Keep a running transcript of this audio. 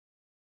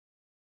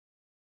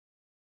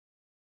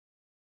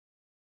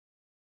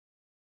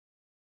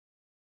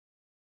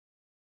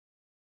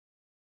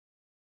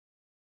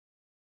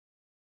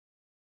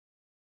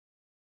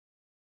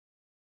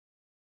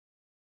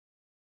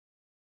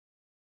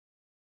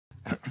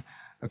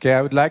Okay,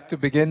 I would like to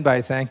begin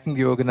by thanking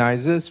the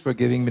organizers for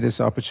giving me this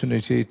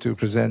opportunity to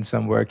present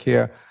some work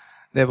here.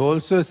 They've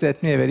also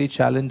set me a very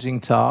challenging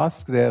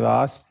task. They've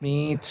asked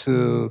me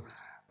to...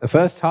 The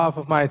first half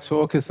of my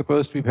talk is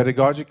supposed to be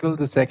pedagogical,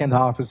 the second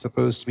half is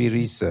supposed to be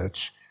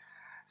research.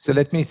 So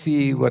let me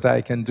see what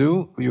I can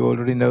do. You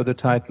already know the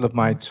title of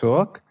my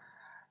talk.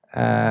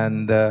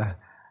 And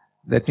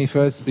let me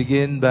first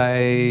begin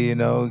by,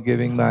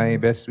 giving my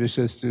best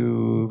wishes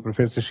to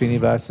Professor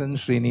Srinivasan,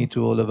 Srini,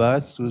 to all of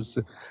us, who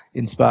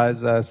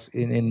inspires us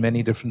in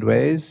many different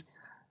ways.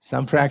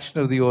 Some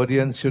fraction of the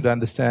audience should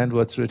understand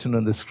what's written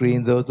on the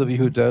screen. Those of you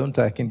who don't,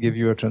 I can give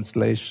you a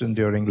translation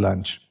during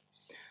lunch.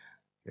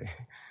 Okay.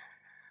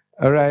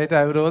 All right,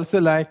 I would also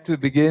like to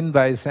begin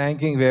by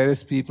thanking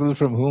various people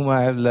from whom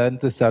I have learned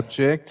the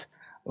subject.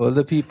 All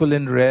the people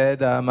in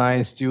red are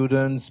my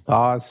students,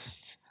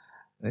 past,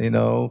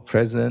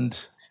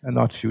 present, and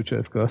not future,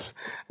 of course.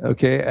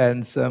 Okay,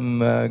 and some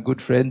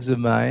good friends of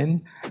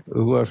mine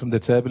who are from the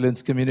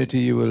turbulence community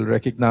you will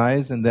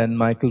recognize, and then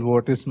Michael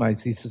Vortis, my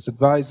thesis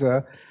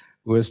advisor,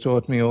 who has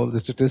taught me all the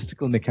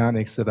statistical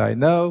mechanics that I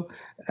know,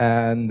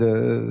 and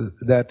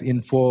that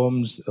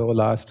informs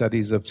all our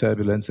studies of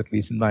turbulence, at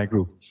least in my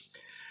group.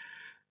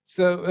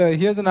 So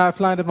here's an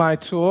outline of my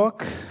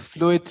talk: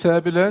 fluid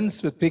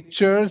turbulence with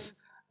pictures,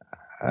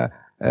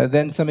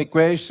 then some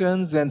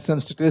equations, then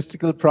some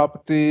statistical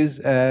properties,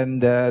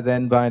 and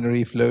then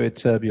binary fluid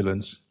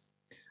turbulence.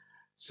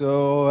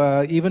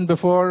 So even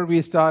before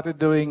we started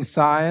doing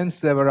science,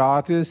 there were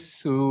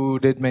artists who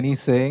did many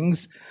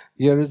things.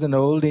 Here is an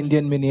old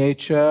Indian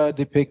miniature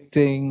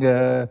depicting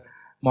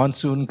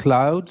monsoon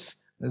clouds.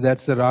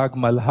 That's the rag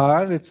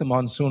Malhar. It's a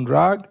monsoon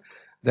rag.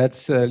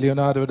 That's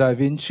Leonardo da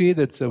Vinci.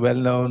 That's a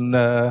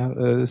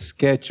well-known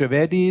sketch of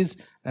eddies.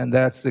 And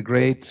that's the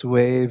great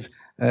wave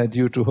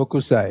due to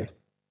Hokusai.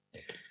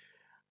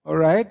 All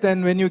right,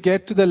 then when you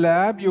get to the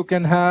lab, you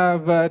can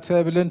have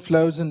turbulent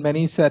flows in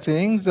many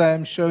settings.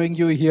 I'm showing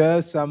you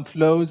here some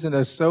flows in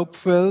a soap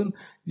film.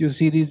 You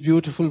see these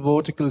beautiful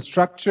vortical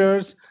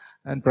structures.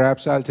 And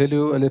perhaps I'll tell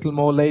you a little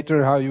more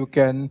later how you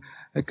can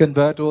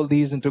convert all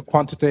these into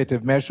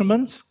quantitative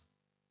measurements.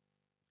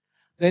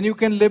 Then you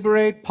can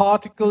liberate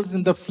particles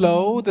in the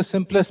flow. The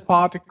simplest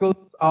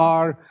particles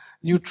are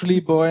neutrally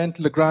buoyant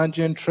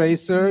Lagrangian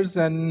tracers.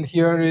 And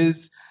here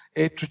is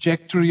a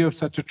trajectory of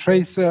such a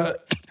tracer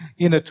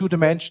in a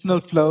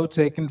two-dimensional flow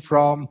taken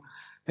from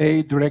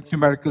a direct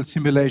numerical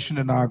simulation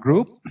in our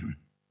group.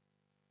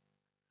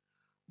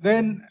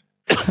 Then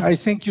I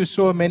think you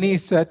saw many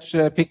such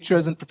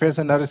pictures in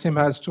Professor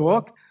Narasimha's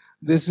talk.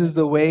 This is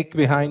the wake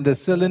behind the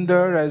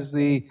cylinder as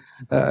the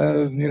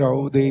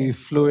the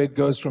fluid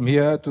goes from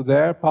here to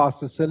there past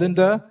the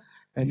cylinder,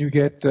 and you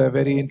get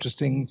very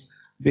interesting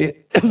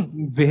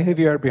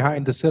behavior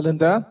behind the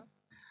cylinder.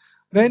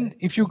 Then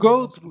if you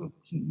go through,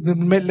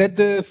 let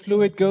the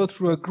fluid go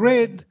through a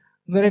grid,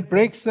 then it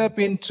breaks up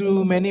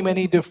into many,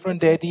 many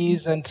different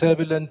eddies and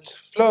turbulent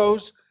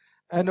flows.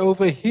 And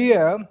over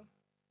here,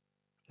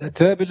 the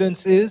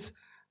turbulence is,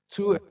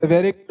 to a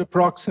very good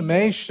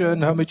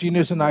approximation,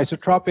 homogeneous and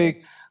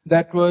isotropic.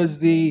 That was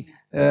the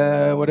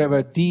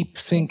deep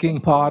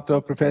thinking part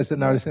of Professor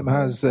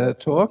Narasimha's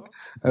talk.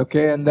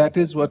 Okay, and that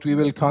is what we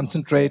will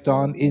concentrate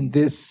on in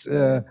this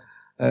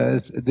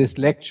this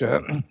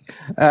lecture.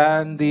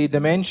 And the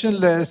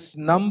dimensionless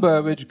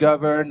number which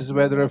governs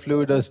whether a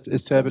fluid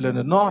is turbulent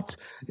or not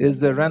is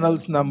the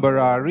Reynolds number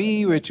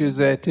Re, which is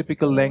a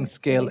typical length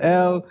scale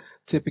L,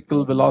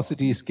 typical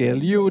velocity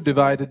scale U,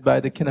 divided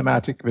by the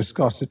kinematic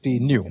viscosity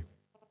nu.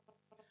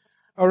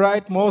 All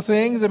right, more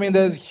things. I mean,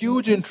 there's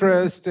huge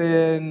interest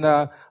in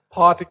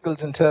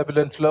particles in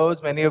turbulent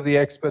flows. Many of the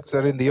experts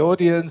are in the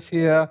audience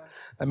here.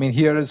 I mean,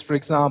 here is, for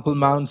example,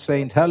 Mount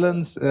St.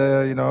 Helens,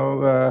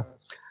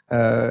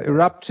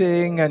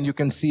 erupting, and you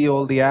can see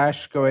all the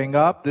ash going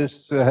up.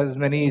 This has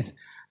many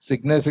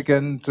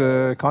significant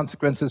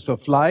consequences for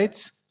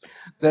flights.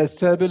 There's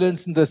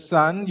turbulence in the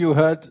sun. You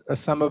heard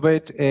some of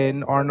it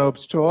in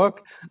Arnob's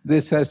talk.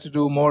 This has to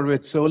do more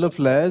with solar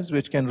flares,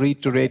 which can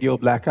lead to radio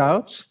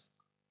blackouts.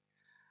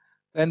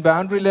 Then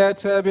boundary layer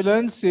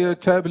turbulence. Your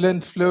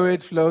turbulent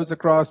fluid flows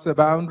across the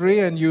boundary,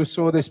 and you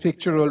saw this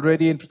picture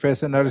already in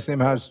Professor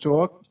Narasimha's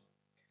talk.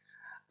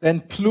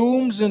 Then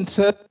plumes and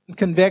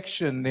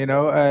convection,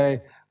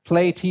 a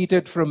plate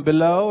heated from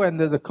below, and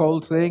there's a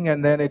cold thing,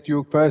 and then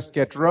you first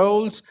get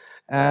rolls,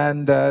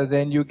 and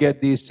then you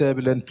get these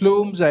turbulent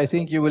plumes. I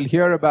think you will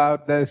hear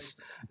about this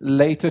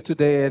later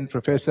today in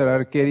Professor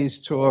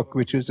Arkeri's talk,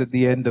 which is at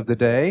the end of the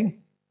day.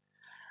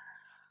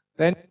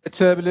 Then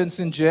turbulence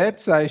in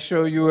jets. I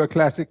show you a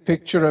classic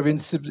picture of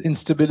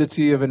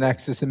instability of an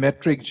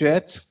axisymmetric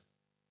jet.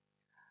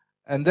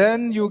 And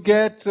then you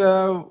get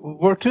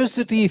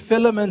vorticity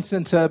filaments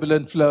in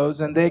turbulent flows,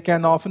 and they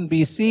can often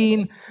be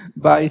seen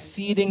by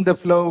seeding the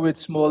flow with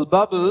small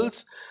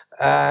bubbles.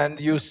 And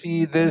you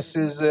see this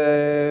is,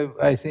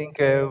 I think,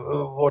 a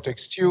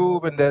vortex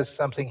tube, and there's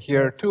something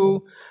here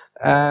too.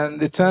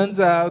 And it turns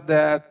out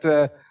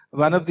that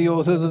One of the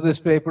authors of this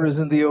paper is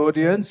in the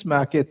audience,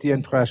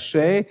 Marc-Étienne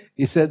Praché.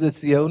 He says it's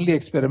the only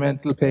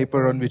experimental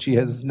paper on which he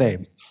has his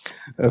name.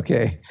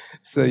 Okay,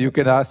 so you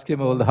can ask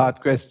him all the hard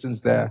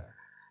questions there.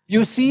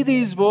 You see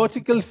these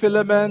vortical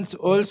filaments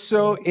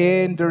also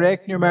in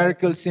direct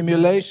numerical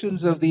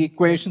simulations of the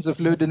equations of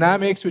fluid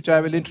dynamics, which I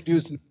will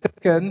introduce in a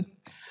second.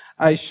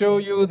 I show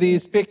you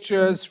these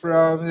pictures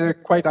from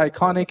quite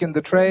iconic in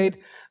the trade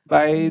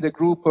by the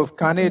group of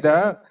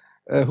Kaneda,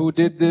 who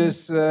did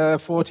this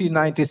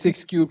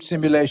 1496 cube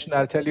simulation.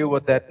 I'll tell you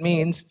what that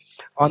means,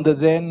 on the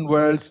then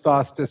world's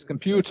fastest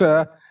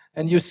computer.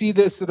 And you see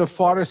this sort of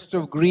forest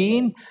of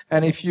green,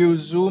 and if you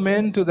zoom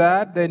into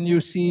that, then you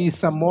see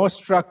some more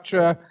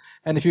structure.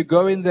 And if you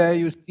go in there,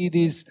 you see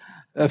these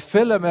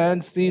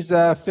filaments. These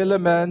are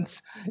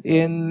filaments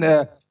in,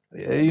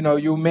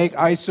 you make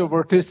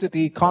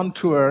isovorticity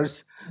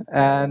contours,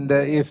 and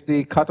if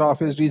the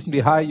cutoff is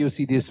reasonably high, you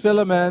see these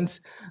filaments.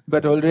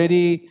 But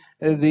already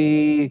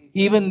the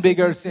even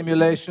bigger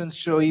simulations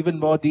show even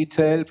more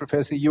detail.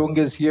 Professor Jung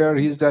is here.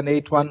 He's done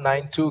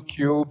 8192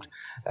 cubed,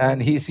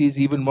 and he sees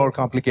even more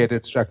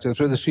complicated structures.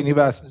 Professor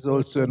Srinivasan is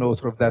also an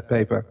author of that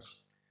paper.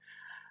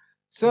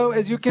 So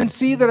as you can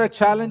see, there are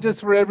challenges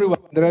for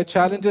everyone. There are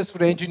challenges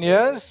for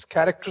engineers,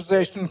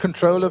 characterization and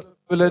control of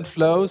turbulent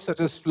flows, such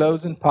as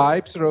flows in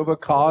pipes or over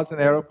cars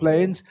and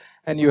aeroplanes.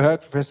 And you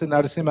heard Professor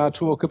Narasimha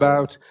talk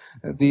about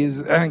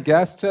these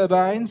gas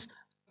turbines.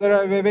 There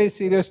are very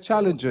serious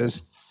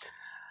challenges.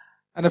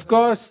 And of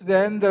course,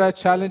 then there are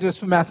challenges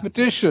for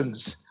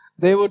mathematicians.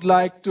 They would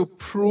like to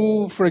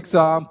prove, for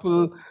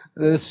example,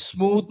 the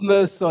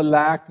smoothness or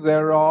lack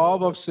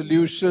thereof of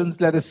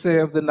solutions, let us say,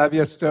 of the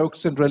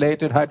Navier-Stokes and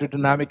related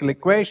hydrodynamical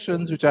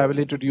equations, which I will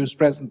introduce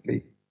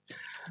presently.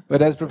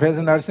 But as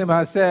Professor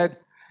Narasimha said,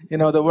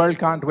 the world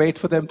can't wait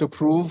for them to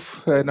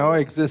prove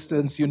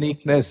existence,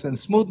 uniqueness, and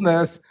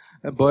smoothness.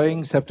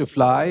 Boeings have to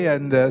fly,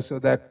 and so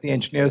that the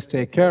engineers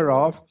take care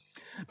of.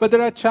 But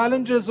there are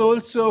challenges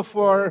also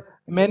for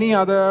many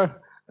other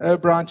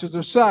branches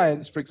of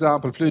science. For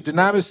example, fluid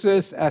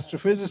dynamicists,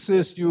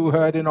 astrophysicists, you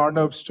heard in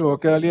Arnab's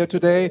talk earlier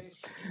today,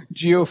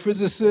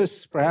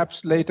 geophysicists,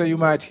 perhaps later you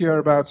might hear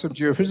about some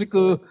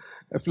geophysical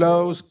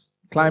flows,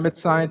 climate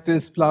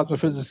scientists, plasma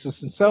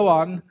physicists, and so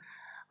on.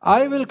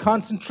 I will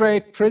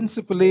concentrate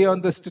principally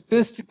on the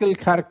statistical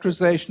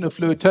characterization of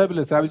fluid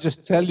turbulence. I will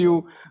just tell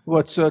you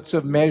what sorts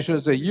of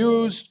measures are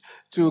used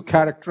to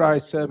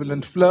characterize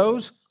turbulent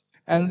flows.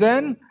 And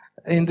then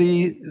in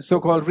the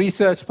so-called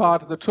research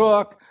part of the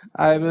talk,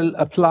 I will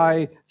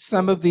apply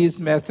some of these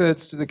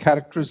methods to the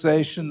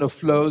characterization of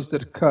flows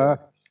that occur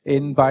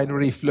in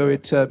binary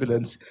fluid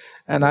turbulence.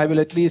 And I will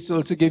at least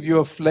also give you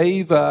a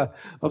flavor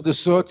of the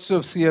sorts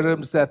of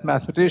theorems that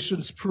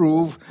mathematicians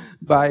prove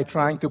by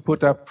trying to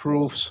put up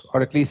proofs,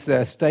 or at least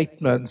their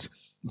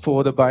statements,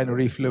 for the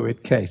binary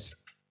fluid case.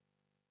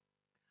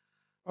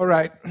 All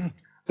right.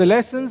 The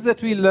lessons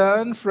that we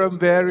learn from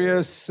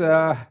various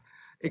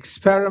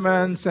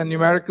experiments and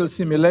numerical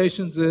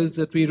simulations is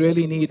that we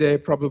really need a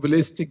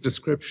probabilistic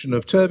description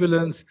of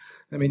turbulence.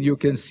 I mean, you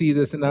can see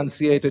this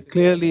enunciated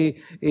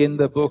clearly in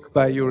the book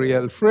by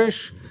Uriel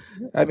Frisch.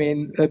 I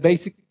mean,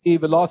 basically,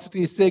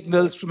 velocity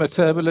signals from a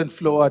turbulent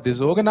flow are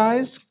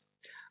disorganized.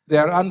 They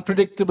are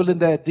unpredictable in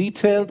their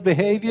detailed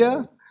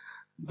behavior.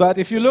 But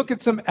if you look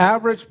at some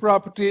average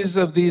properties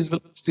of these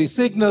velocity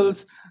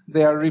signals,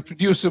 they are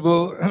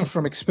reproducible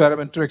from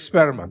experiment to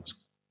experiment.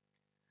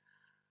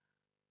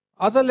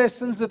 Other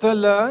lessons that I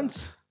learned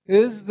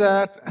is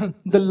that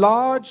the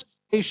large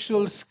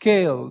spatial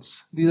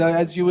scales, these are,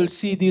 as you will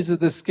see, these are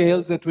the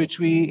scales at which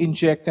we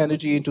inject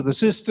energy into the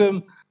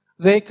system.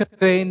 They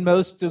contain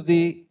most of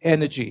the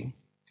energy.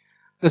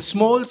 The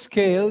small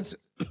scales,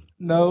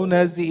 known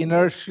as the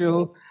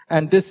inertial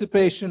and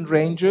dissipation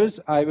ranges,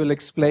 I will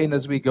explain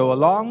as we go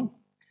along.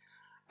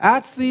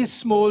 At these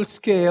small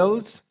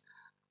scales,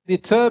 the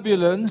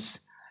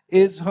turbulence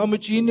is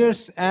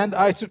homogeneous and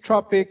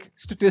isotropic,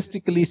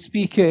 statistically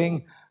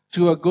speaking,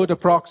 to a good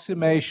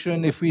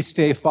approximation if we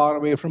stay far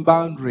away from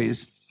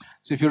boundaries.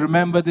 So if you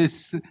remember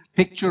this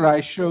picture I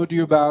showed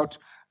you about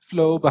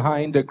flow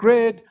behind a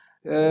grid,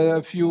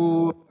 a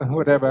few,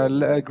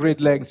 grid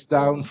lengths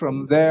down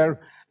from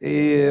there,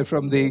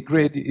 from the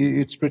grid,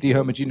 it's pretty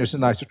homogeneous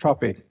and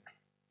isotropic.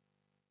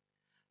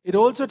 It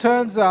also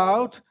turns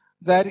out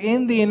that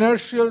in the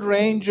inertial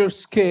range of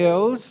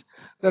scales,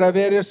 there are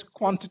various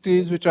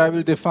quantities which I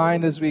will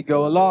define as we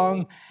go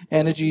along,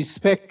 energy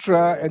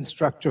spectra and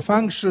structure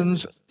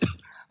functions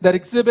that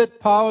exhibit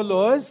power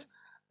laws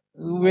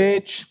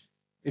which,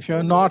 if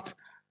you're not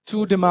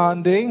too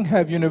demanding,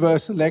 have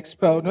universal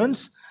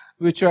exponents,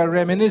 which are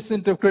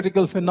reminiscent of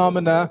critical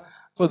phenomena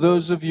for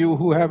those of you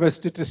who have a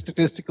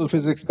statistical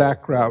physics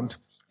background.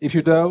 If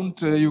you don't,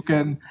 you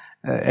can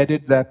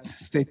edit that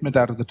statement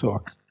out of the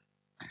talk.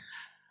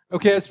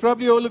 Okay, as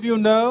probably all of you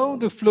know,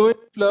 the fluid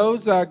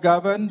flows are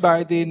governed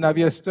by the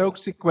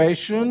Navier-Stokes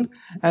equation,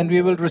 and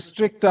we will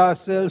restrict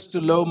ourselves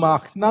to low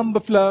Mach number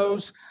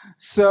flows.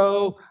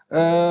 So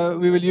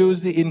we will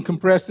use the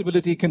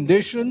incompressibility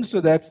condition.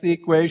 So that's the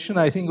equation.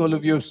 I think all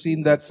of you have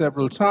seen that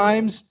several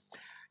times.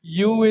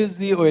 U is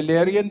the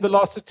Eulerian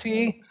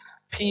velocity,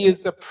 P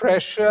is the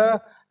pressure,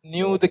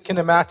 nu the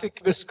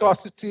kinematic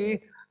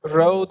viscosity,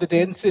 rho the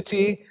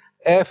density,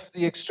 F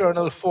the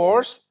external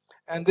force,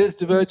 and this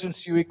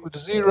divergence U equal to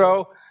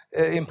 0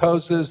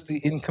 imposes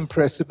the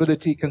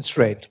incompressibility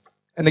constraint.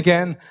 And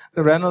again,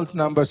 the Reynolds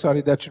number,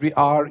 sorry, that should be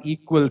R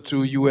equal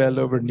to UL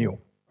over nu,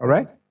 all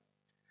right?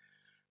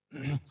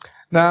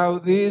 Now,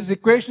 these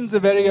equations are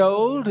very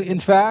old. In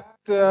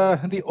fact,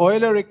 the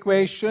Euler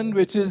equation,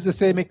 which is the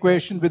same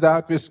equation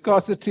without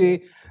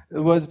viscosity,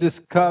 was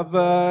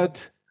discovered,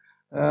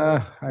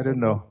 I don't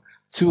know,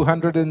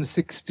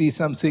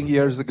 260-something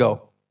years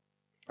ago,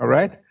 all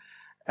right?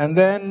 And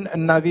then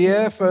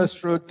Navier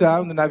first wrote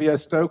down the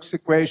Navier-Stokes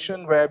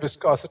equation where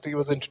viscosity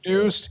was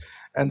introduced,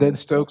 and then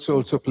Stokes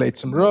also played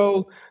some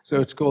role, so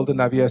it's called the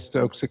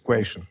Navier-Stokes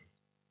equation.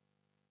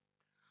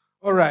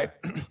 All right.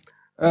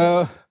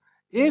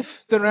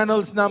 If the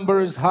Reynolds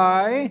number is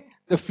high,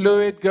 the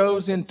fluid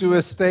goes into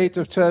a state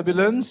of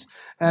turbulence,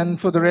 and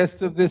for the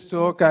rest of this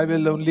talk, I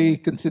will only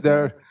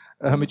consider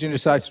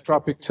homogeneous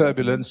isotropic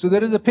turbulence. So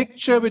there is a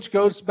picture which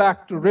goes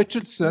back to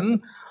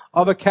Richardson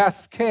of a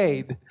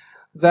cascade,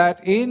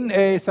 that in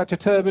such a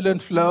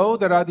turbulent flow,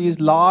 there are these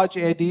large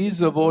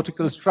eddies of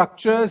vortical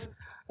structures.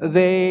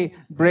 They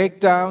break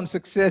down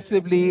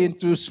successively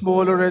into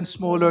smaller and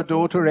smaller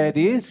daughter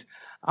eddies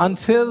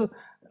until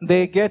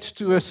they get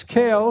to a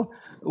scale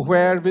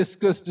where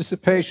viscous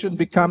dissipation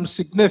becomes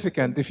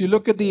significant. If you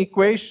look at the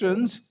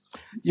equations,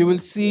 you will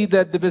see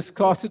that the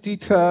viscosity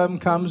term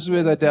comes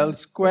with a del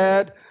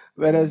squared,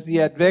 whereas the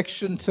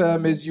advection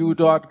term is u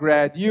dot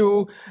grad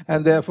u,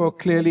 and therefore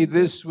clearly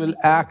this will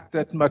act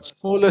at much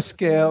smaller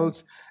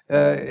scales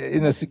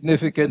in a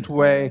significant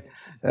way,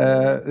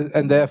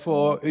 and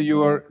therefore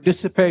your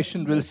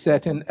dissipation will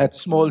set in at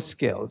small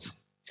scales.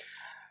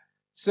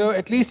 So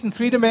at least in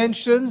 3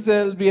 dimensions,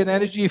 there'll be an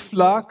energy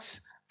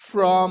flux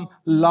from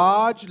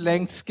large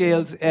length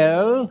scales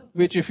L,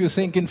 which if you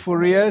think in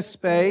Fourier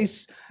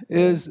space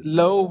is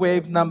low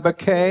wave number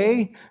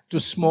k, to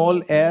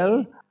small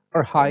l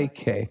or high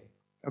k,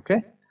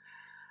 okay?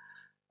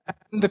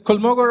 And the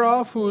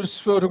Kolmogorov, whose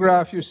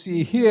photograph you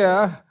see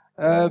here,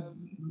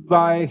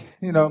 by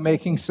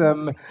making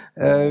some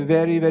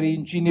very, very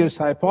ingenious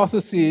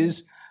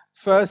hypotheses,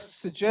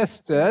 first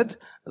suggested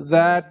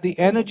that the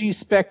energy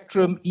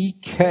spectrum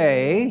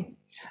Ek,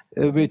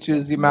 which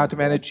is the amount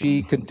of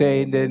energy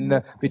contained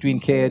in between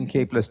k and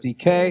k plus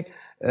dk,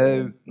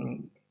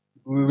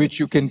 which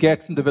you can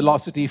get from the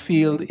velocity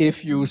field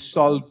if you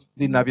solve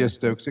the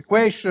Navier-Stokes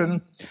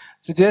equation,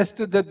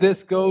 suggested that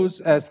this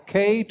goes as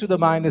k to the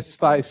minus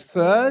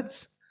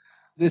 5/3.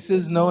 This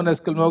is known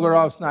as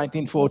Kolmogorov's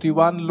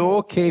 1941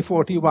 law,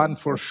 K41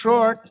 for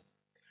short,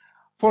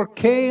 for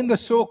k in the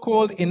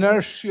so-called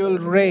inertial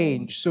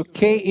range. So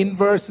k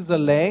inverse is a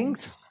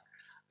length.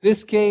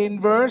 This k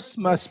inverse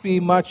must be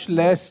much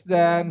less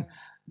than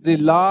the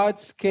large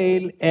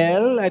scale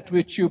L at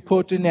which you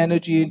put in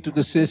energy into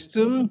the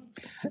system,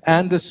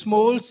 and the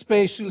small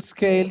spatial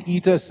scale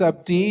eta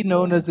sub d,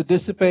 known as the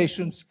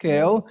dissipation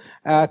scale,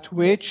 at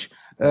which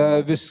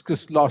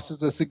viscous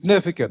losses are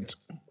significant.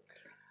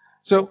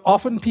 So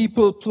often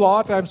people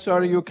plot, I'm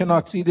sorry you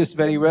cannot see this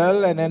very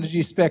well, an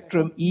energy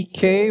spectrum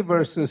Ek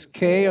versus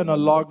k on a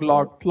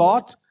log-log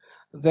plot.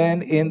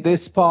 Then in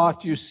this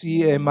part you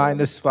see a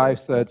minus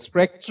 5/3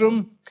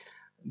 spectrum.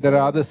 There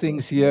are other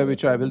things here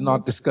which I will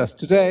not discuss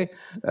today.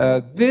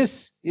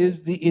 This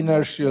is the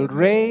inertial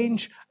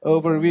range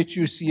over which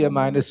you see a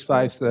minus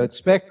 5/3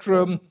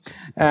 spectrum.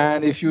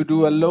 And if you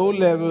do a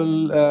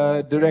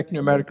low-level direct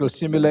numerical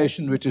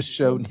simulation, which is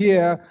shown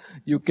here,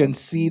 you can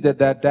see that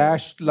that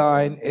dashed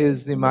line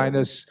is the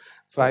minus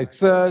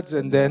 5/3,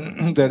 and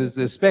then there is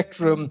the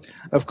spectrum.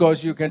 Of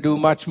course, you can do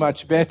much,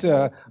 much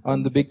better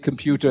on the big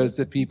computers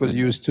that people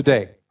use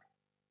today.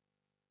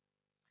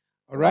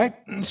 All right,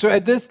 so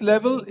at this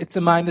level, it's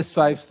a minus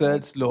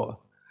 5/3 law.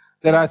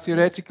 There are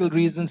theoretical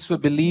reasons for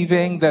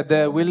believing that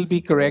there will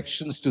be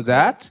corrections to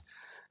that,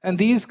 and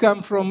these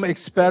come from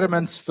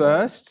experiments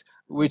first,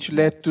 which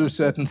led to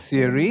certain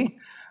theory.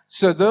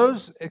 So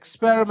those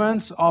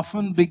experiments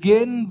often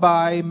begin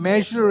by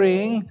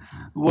measuring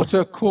what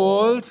are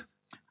called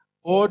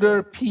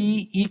order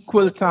P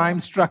equal time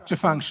structure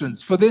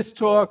functions. For this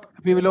talk,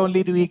 we will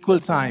only do equal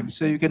time,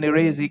 so you can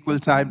erase equal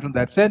time from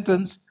that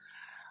sentence.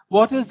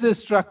 What is this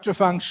structure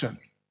function?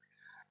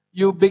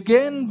 You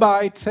begin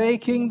by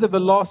taking the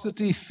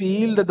velocity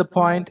field at the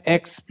point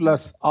x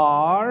plus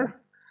r,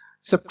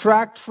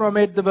 subtract from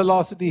it the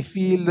velocity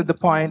field at the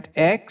point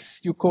x,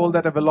 you call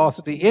that a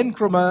velocity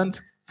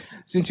increment.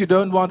 Since you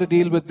don't want to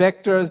deal with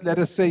vectors, let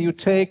us say you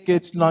take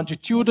its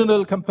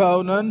longitudinal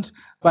component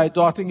by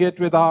dotting it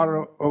with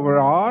r over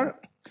r.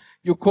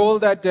 You call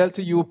that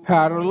delta u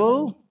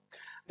parallel.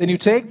 Then you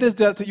take this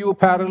delta u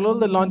parallel,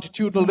 the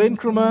longitudinal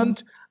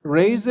increment,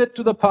 raise it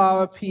to the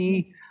power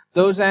p.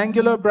 Those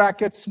angular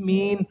brackets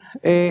mean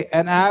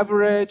an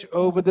average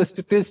over the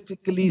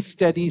statistically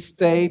steady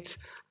state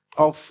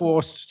of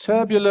forced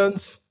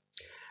turbulence.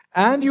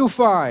 And you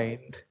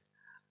find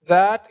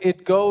that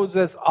it goes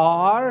as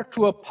r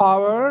to a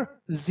power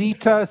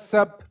zeta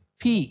sub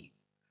p.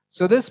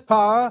 So this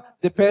power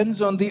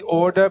depends on the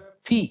order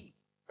p,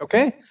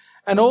 okay?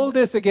 And all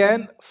this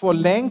again for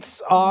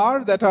lengths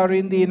r that are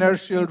in the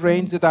inertial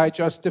range that I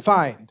just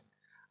defined.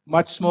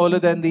 Much smaller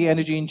than the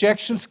energy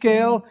injection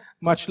scale,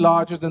 much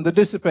larger than the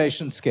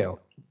dissipation scale.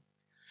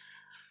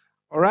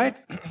 All right?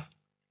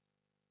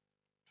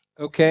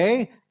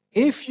 Okay,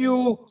 if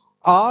you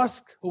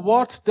ask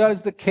what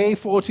does the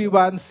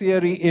K41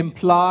 theory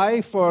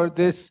imply for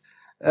this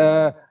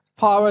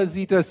power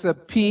zeta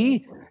sub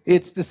p,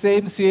 it's the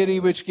same theory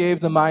which gave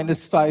the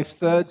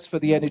 -5/3 for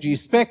the energy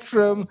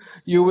spectrum.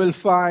 You will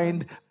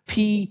find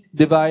p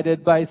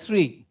divided by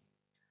 3.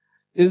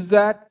 Is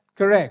that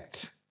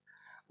correct?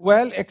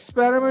 Well,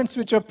 experiments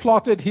which are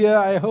plotted here,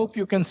 I hope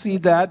you can see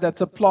that. That's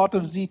a plot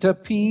of zeta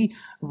p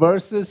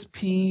versus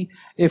p.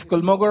 If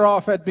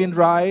Kolmogorov had been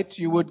right,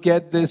 you would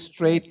get this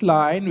straight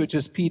line, which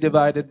is p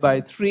divided by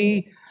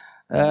 3.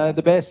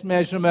 The best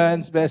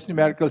measurements, best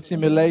numerical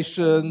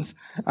simulations,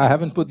 I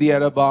haven't put the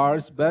error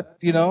bars, but,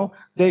 you know,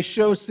 they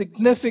show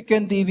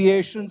significant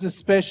deviations,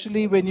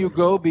 especially when you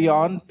go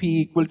beyond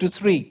p equal to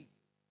 3.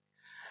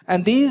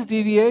 And these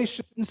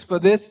deviations, for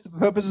this, the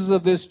purposes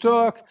of this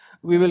talk,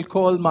 we will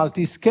call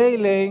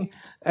multiscaling,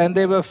 and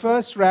they were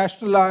first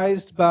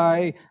rationalized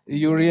by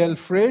Uriel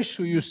Frisch,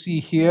 who you see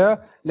here,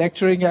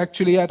 lecturing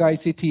actually at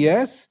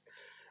ICTS,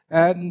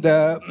 and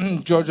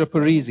Giorgio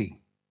Parisi,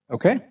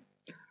 okay?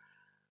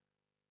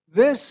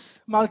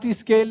 This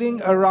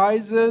multiscaling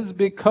arises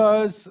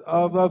because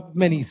of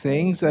many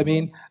things. I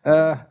mean,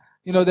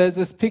 you know, there's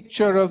this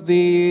picture of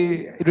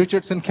the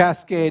Richardson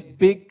cascade,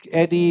 big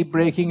eddy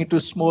breaking into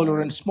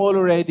smaller and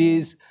smaller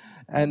eddies,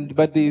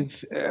 but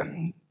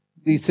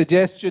the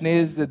suggestion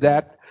is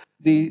that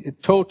the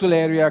total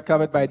area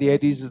covered by the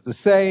eddies is the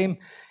same.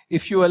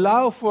 If you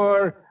allow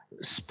for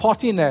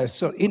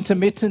spottiness or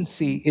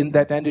intermittency in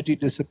that energy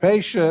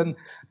dissipation,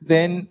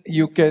 then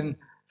you can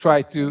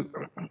try to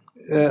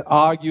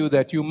argue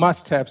that you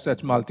must have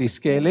such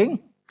multiscaling.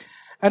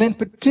 And in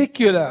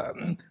particular,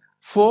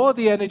 for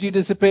the energy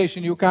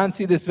dissipation, you can't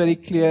see this very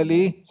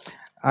clearly.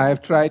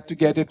 I've tried to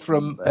get it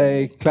from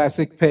a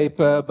classic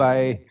paper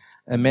by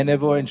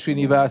Menevo and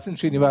Srinivasan.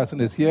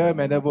 Srinivasan is here.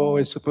 Menevo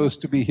is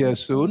supposed to be here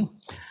soon.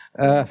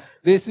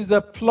 This is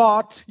a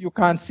plot you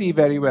can't see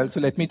very well, so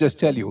let me just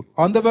tell you.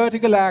 On the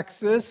vertical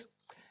axis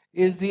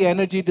is the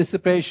energy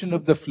dissipation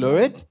of the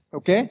fluid,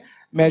 okay,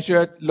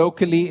 measured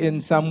locally in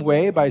some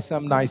way by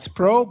some nice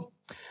probe.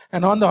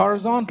 And on the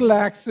horizontal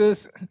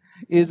axis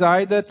is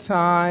either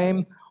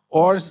time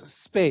or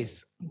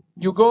space.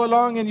 You go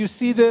along and you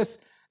see this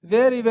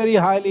very, very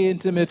highly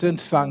intermittent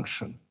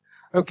function.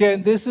 Okay,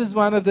 and this is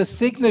one of the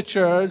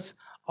signatures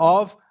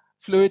of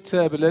fluid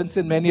turbulence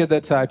and many other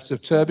types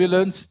of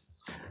turbulence,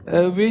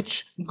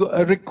 which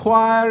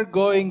require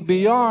going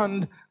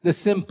beyond the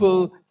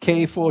simple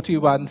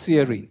K41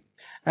 theory.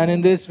 And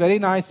in this very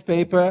nice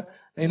paper,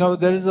 you know,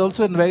 there is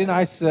also a very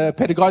nice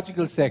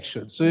pedagogical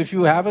section. So if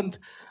you haven't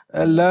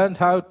learned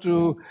how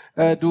to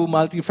do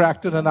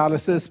multifractal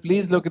analysis,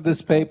 please look at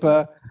this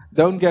paper.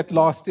 Don't get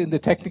lost in the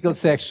technical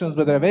sections,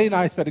 but there are very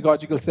nice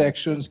pedagogical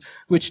sections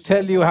which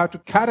tell you how to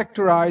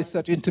characterize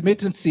such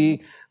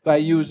intermittency by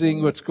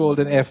using what's called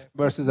an F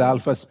versus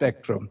alpha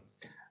spectrum.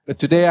 But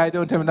today I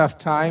don't have enough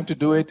time to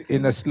do it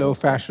in a slow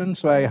fashion,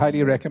 so I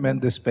highly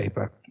recommend this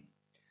paper.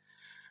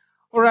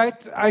 All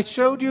right, I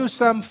showed you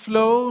some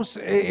flows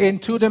in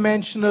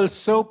two-dimensional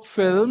soap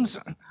films.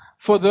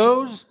 For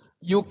those,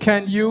 you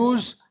can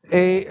use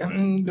a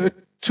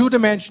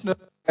two-dimensional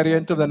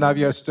variant of the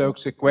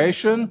Navier-Stokes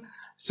equation.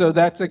 So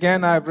that's,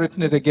 again, I've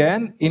written it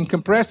again,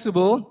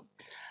 incompressible.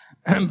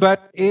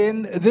 But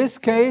in this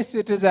case,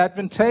 it is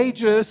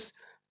advantageous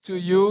to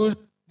use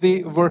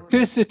the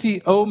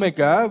vorticity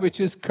omega, which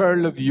is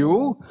curl of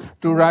u,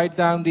 to write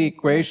down the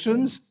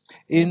equations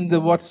in the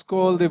what's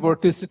called the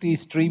vorticity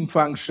stream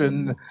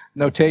function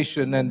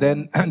notation, and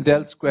then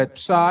del squared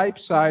psi.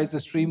 Psi is the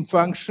stream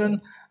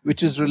function,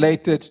 which is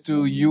related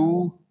to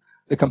u,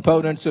 the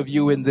components of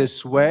u in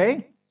this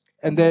way.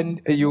 And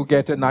then you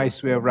get a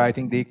nice way of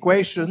writing the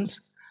equations.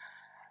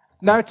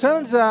 Now, it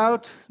turns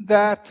out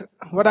that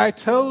what I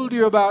told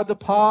you about the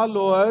power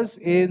laws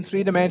in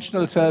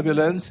three-dimensional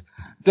turbulence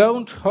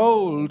don't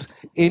hold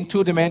in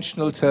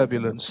two-dimensional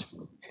turbulence.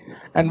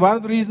 And one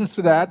of the reasons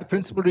for that, the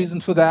principal reason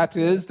for that,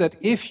 is that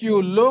if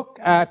you look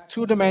at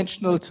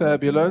two-dimensional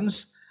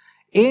turbulence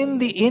in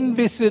the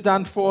inviscid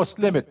unforced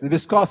limit, the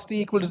viscosity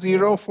equal to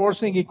 0,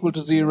 forcing equal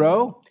to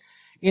 0,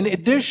 in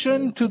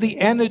addition to the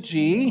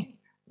energy,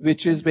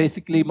 which is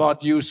basically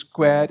mod u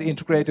squared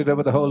integrated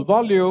over the whole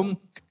volume,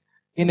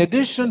 in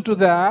addition to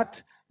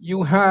that,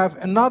 you have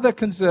another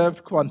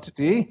conserved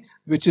quantity,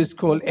 which is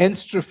called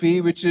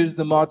Angstroms, which is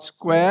the mod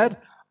squared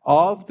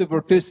of the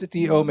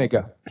vorticity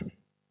omega.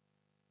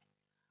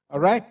 All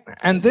right,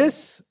 and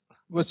this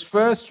was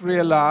first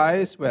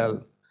realized,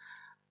 well,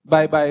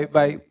 by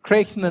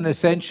Krachnan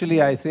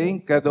essentially, I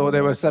think, though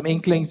there were some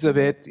inklings of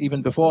it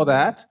even before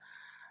that,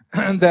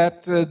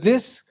 that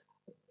this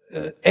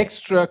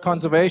extra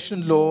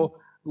conservation law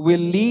will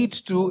lead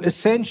to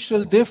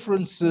essential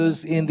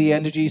differences in the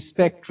energy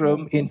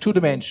spectrum in 2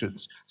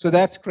 dimensions. So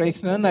that's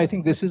Kraichner. I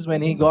think this is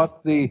when he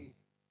got the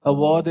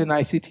award in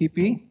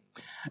ICTP.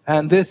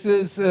 And this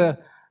is,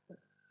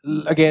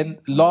 again,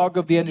 log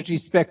of the energy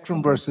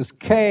spectrum versus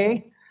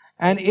K.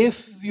 And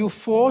if you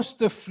force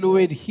the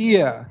fluid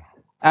here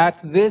at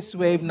this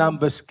wave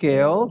number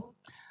scale,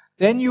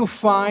 then you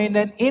find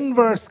an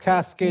inverse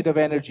cascade of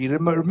energy.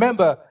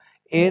 Remember,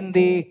 in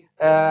the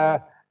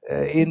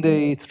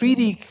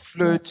 3D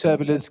fluid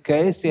turbulence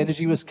case, the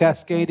energy was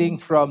cascading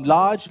from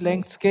large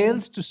length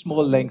scales to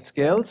small length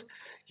scales.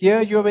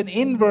 Here you have an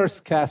inverse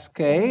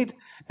cascade,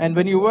 and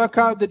when you work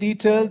out the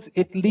details,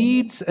 it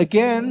leads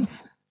again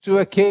to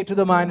a k to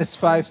the minus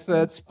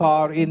 5/3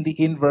 power in the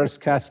inverse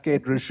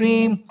cascade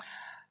regime.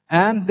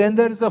 And then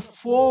there is a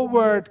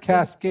forward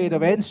cascade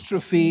of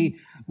entropy,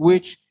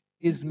 which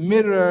is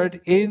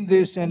mirrored in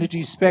this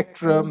energy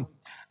spectrum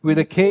with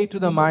a k to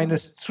the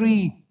minus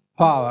 3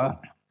 power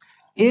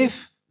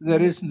if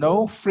there is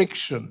no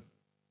friction.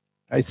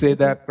 I say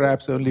that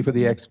perhaps only for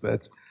the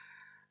experts.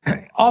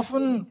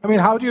 Often, I mean,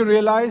 how do you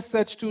realize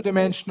such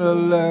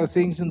 2-dimensional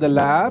things in the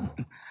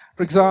lab?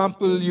 For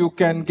example, you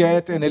can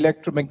get an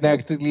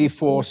electromagnetically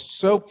forced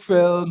soap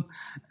film,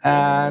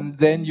 and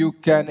then you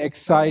can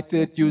excite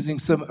it using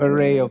some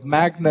array of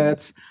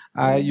magnets.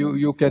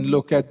 You can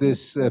look at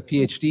this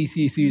PhD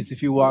thesis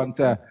if you want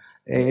a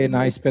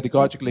nice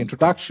pedagogical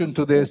introduction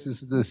to this.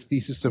 This is the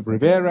thesis of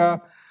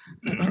Rivera.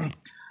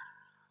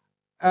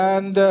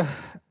 And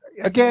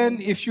again,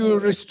 if you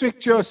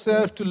restrict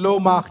yourself to low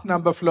Mach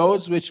number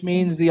flows, which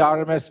means the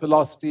RMS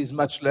velocity is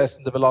much less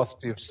than the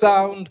velocity of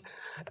sound,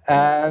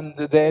 and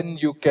then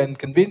you can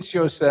convince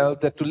yourself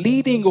that to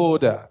leading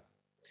order,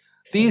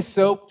 these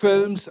soap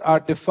films are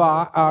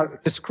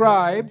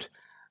described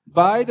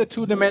by the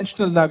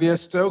 2-dimensional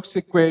Navier-Stokes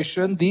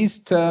equation.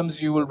 These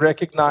terms you will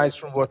recognize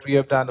from what we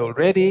have done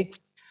already.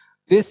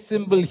 This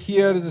symbol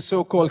here is a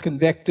so-called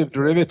convective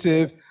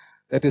derivative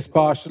that is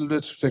partial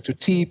with respect to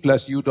t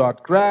plus u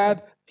dot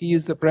grad. P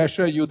is the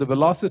pressure, u the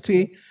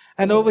velocity.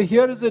 And over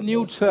here is a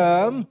new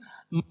term,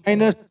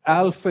 minus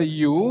alpha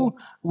u,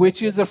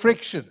 which is a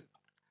friction.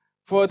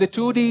 For the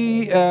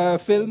 2D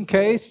film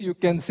case, you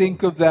can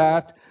think of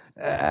that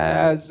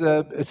as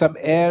some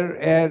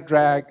air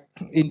drag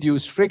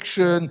induced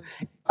friction.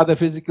 Other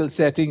physical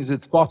settings,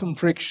 it's bottom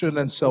friction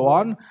and so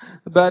on.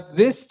 But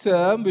this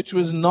term, which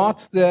was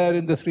not there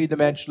in the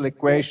 3-dimensional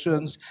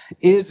equations,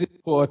 is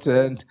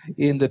important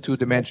in the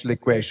 2-dimensional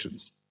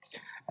equations.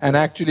 And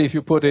actually, if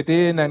you put it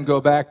in and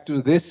go back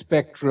to this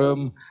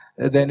spectrum,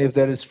 then if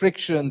there is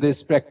friction, this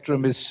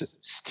spectrum is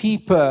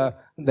steeper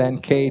than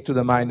k to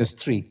the minus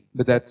 3.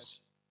 But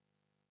that's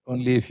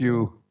only if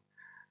you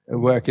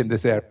work in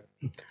this area.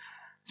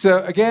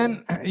 So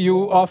again,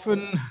 you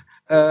often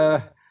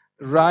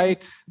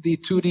write the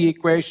 2D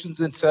equations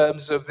in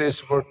terms of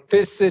this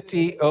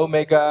vorticity,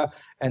 omega,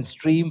 and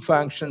stream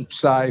function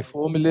psi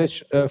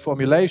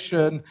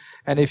formulation.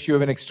 And if you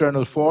have an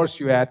external force,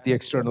 you add the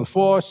external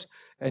force,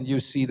 and you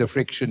see the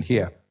friction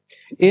here.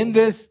 In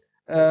this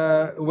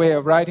way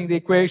of writing the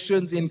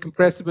equations,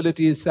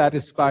 incompressibility is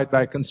satisfied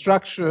by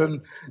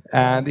construction,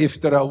 and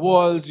if there are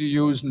walls, you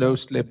use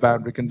no-slip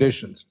boundary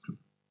conditions.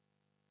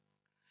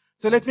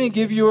 So let me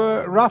give you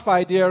a rough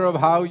idea of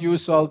how you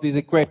solve these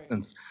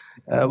equations.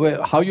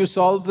 How you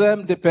solve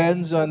them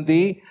depends on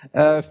the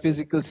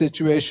physical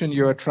situation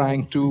you are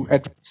trying to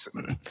address.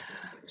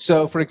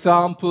 So, for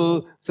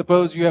example,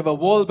 suppose you have a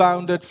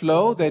wall-bounded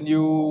flow, then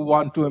you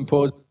want to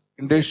impose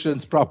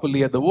conditions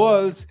properly at the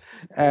walls,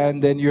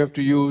 and then you have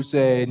to use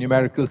a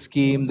numerical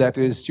scheme that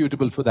is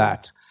suitable for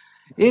that.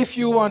 If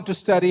you want to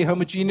study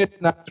homogeneous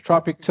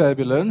isotropic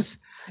turbulence,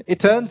 it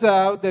turns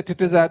out that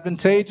it is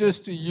advantageous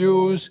to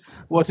use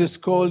what is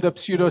called a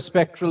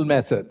pseudospectral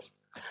method.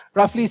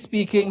 Roughly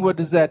speaking, what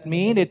does that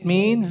mean? It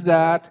means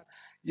that,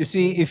 you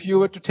see, if you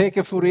were to take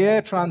a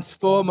Fourier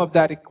transform of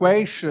that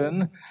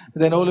equation,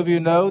 then all of you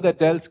know that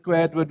del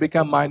squared would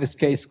become minus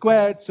k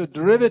squared. So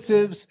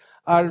derivatives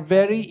are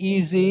very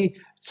easy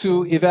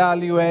to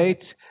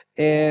evaluate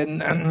in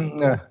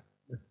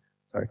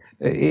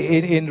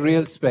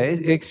real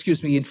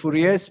space, in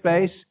Fourier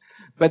space.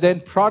 But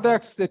then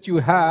products that you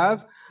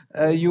have,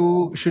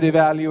 you should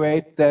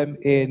evaluate them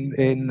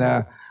in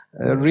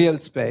real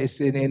space,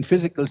 in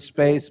physical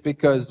space,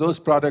 because those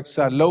products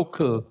are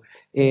local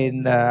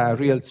in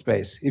real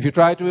space. If you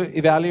try to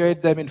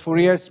evaluate them in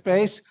Fourier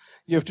space,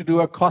 you have to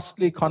do a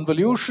costly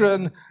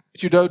convolution,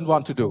 which you don't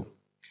want to do.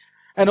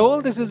 And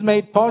all this is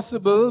made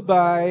possible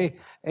by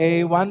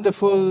a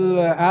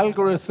wonderful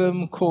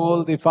algorithm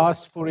called the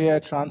fast Fourier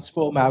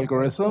transform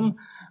algorithm,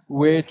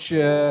 which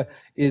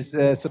is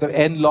sort of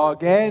n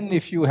log n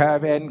if you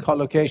have n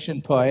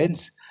collocation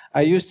points.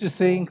 I used to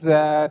think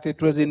that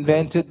it was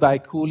invented by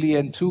Cooley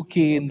and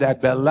Tukey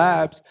at Bell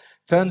Labs.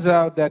 Turns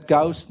out that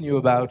Gauss knew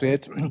about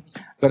it,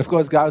 but of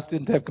course Gauss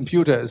didn't have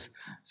computers,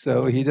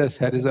 so he just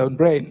had his own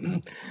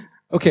brain.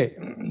 Okay,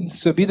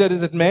 so be that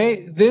as it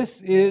may,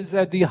 this is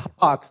at the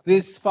heart.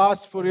 This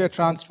fast Fourier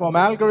transform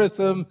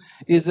algorithm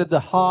is at the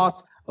heart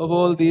of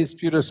all these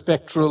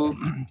pseudospectral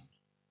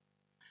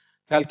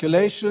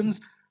calculations.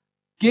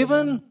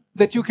 Given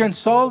that you can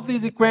solve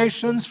these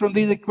equations, from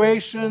these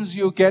equations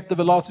you get the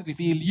velocity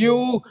field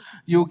u,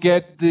 you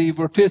get the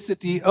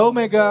vorticity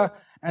omega,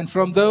 and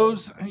from those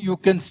you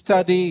can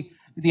study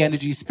the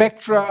energy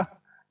spectra,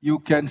 you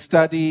can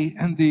study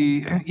the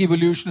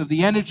evolution of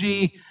the energy,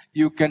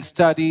 you can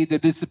study the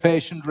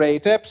dissipation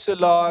rate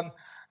epsilon,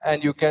 and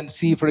you can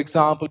see, for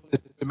example, in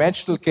the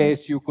dimensional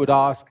case, you could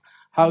ask,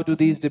 how do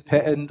these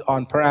depend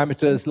on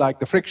parameters like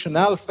the friction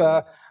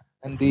alpha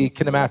and the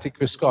kinematic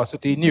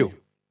viscosity nu?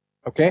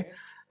 Okay?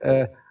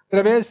 There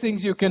are various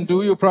things you can do.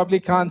 You probably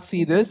can't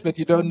see this, but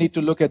you don't need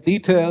to look at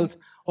details.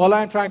 All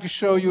I'm trying to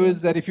show you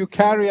is that if you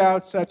carry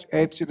out such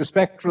a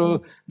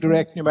pseudospectral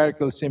direct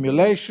numerical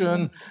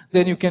simulation,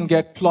 then you can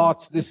get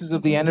plots. This is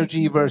of the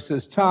energy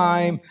versus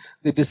time,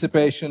 the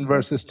dissipation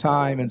versus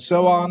time, and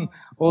so on.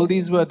 All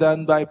these were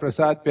done by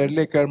Prasad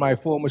Perlikar, my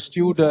former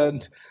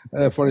student,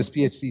 for his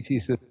PhD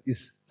thesis.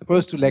 He's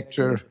supposed to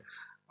lecture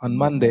on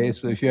Monday,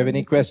 so if you have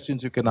any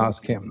questions, you can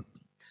ask him.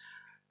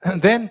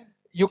 And then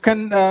you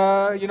can,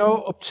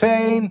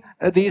 obtain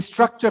these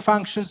structure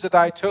functions that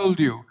I told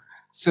you.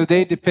 So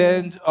they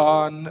depend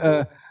on,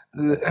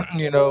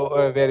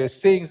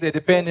 various things. They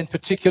depend in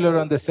particular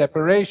on the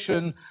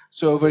separation.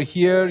 So over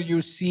here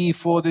you see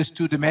for this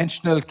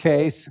two-dimensional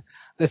case,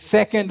 the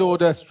second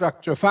order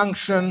structure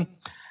function,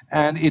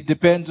 and it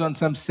depends on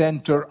some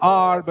center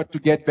R, but to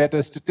get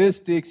better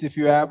statistics, if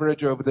you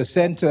average over the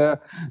center,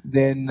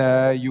 then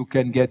you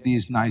can get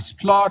these nice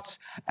plots,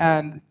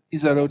 and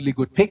these are only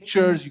good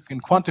pictures. You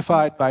can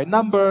quantify it by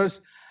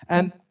numbers,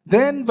 and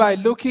then by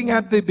looking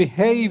at the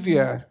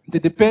behavior, the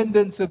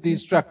dependence of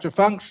these structure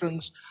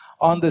functions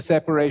on the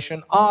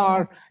separation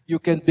R, you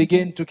can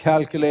begin to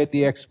calculate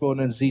the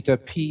exponent zeta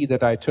p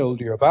that I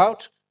told you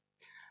about.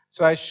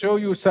 So I show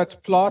you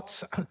such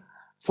plots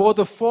for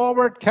the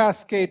forward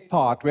cascade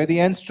part, where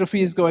the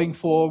entropy is going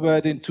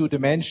forward in 2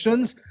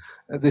 dimensions.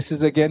 This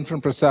is again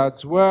from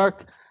Prasad's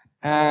work,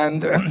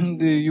 and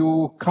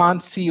you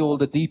can't see all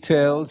the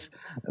details,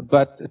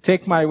 but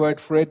take my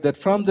word for it that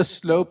from the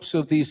slopes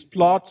of these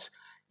plots,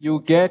 you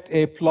get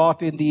a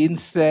plot in the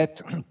inset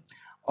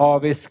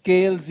of a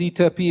scale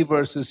zeta p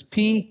versus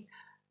p,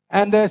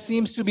 and there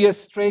seems to be a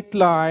straight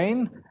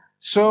line.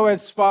 So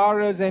as far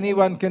as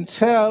anyone can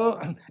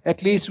tell,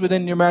 at least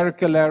within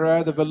numerical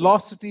error, the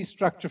velocity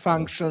structure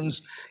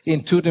functions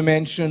in 2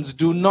 dimensions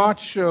do not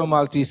show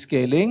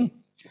multiscaling.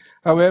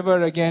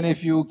 However, again,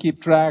 if you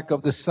keep track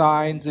of the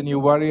signs and you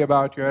worry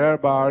about your error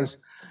bars,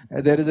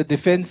 there is a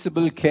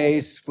defensible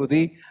case for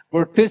the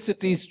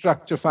vorticity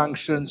structure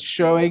functions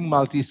showing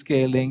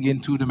multiscaling in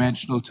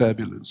 2-dimensional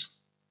turbulence.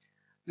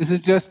 This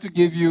is just to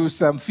give you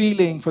some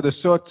feeling for the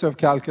sorts of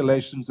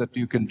calculations that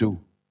you can do.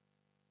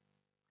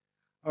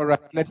 All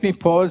right, let me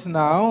pause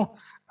now.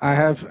 I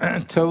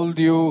have told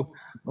you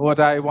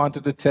what I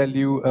wanted to tell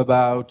you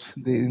about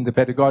in the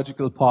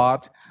pedagogical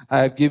part. I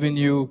have given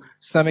you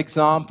some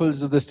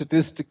examples of the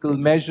statistical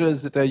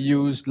measures that are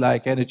used,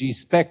 like energy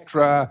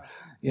spectra,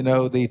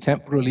 the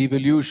temporal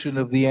evolution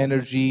of the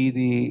energy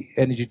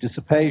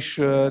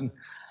dissipation,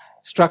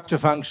 structure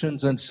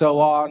functions, and so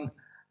on.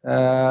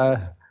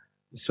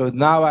 So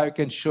now I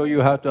can show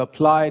you how to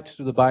apply it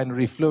to the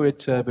binary fluid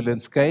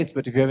turbulence case.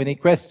 But if you have any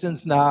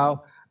questions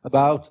now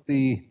about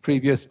the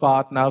previous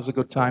part, now's a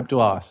good time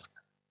to ask.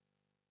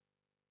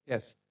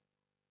 Yes?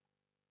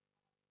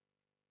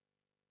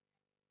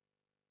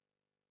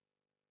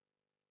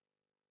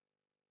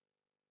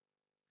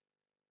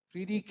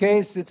 3D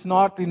case, it's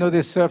not,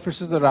 the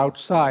surfaces are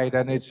outside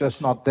and it's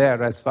just not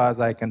there as far as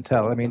I can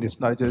tell. I mean, it's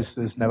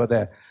never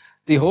there.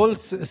 The whole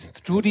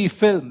 2D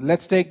film,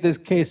 let's take this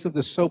case of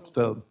the soap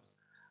film.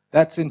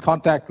 That's in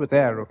contact with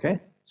air, okay?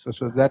 So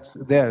that's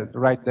there,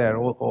 right there,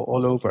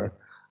 all over.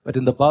 But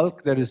in the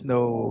bulk, there is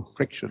no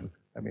friction,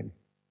 I mean,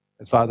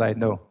 as far as I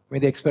know. I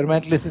mean, the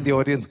experimentalists in the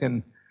audience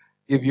can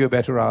give you a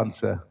better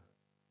answer.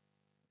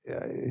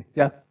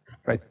 Yeah,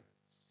 right.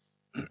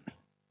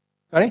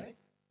 Sorry?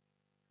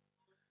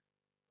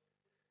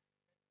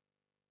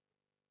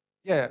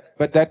 Yeah,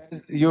 but that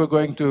is, you're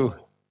going to,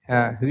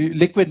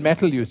 liquid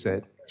metal, you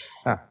said.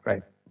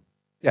 Right.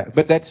 Yeah,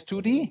 but that's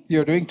 2D?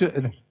 You're doing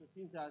to...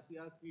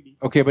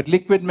 Okay, but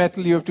liquid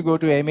metal, you have to go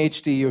to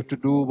MHD, you have to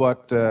do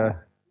what...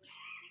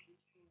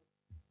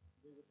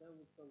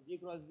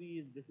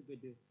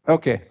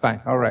 Okay,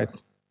 fine, all right.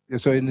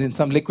 So in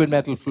some liquid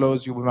metal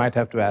flows, you might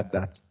have to add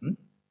that.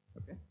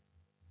 Okay.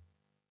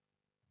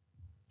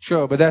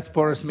 Sure, but that's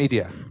porous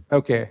media.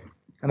 Okay.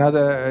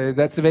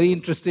 That's a very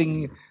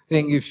interesting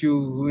thing. If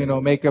you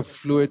make a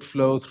fluid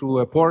flow through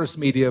a porous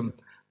medium,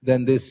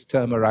 then this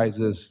term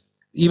arises,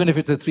 even if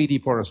it's a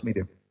 3D porous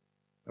medium.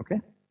 Okay?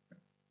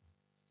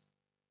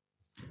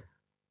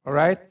 All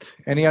right,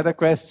 any other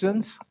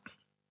questions?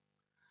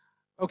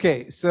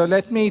 Okay, so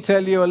let me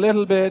tell you a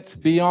little bit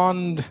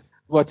beyond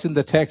what's in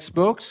the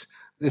textbooks.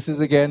 This is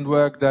again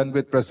work done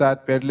with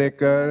Prasad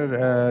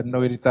Perlikar,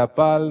 Noirita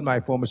Pal, my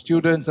former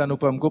students,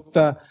 Anupam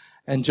Gupta,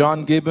 and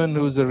John Gibbon,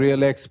 who's a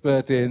real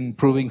expert in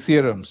proving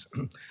theorems.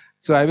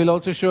 So I will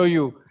also show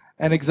you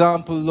an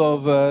example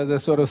of the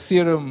sort of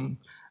theorem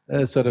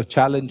sort of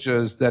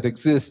challenges that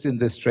exist in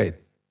this trade.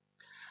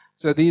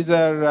 So these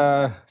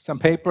are some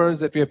papers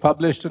that we have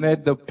published on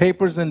it. The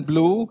papers in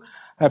blue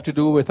have to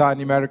do with our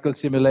numerical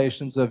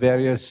simulations of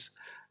various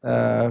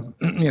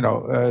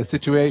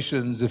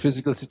situations,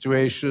 physical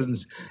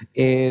situations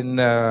in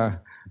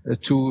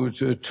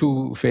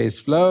two-phase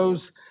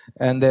flows.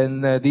 And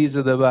then these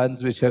are the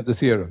ones which have the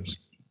theorems.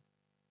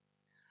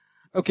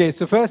 Okay,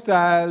 so first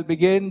I'll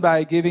begin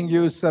by giving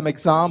you some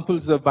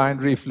examples of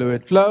binary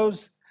fluid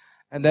flows.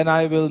 And then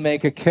I will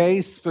make a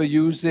case for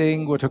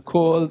using what are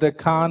called the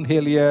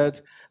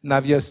Cahn-Hilliard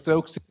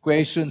Navier-Stokes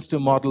equations to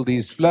model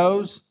these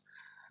flows.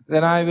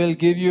 Then I will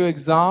give you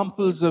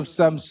examples of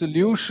some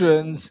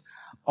solutions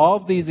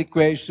of these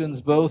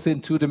equations, both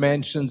in 2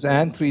 dimensions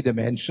and 3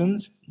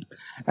 dimensions.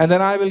 And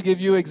then I will give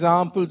you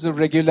examples of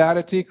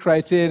regularity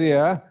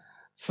criteria,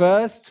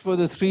 first for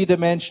the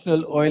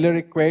 3-dimensional Euler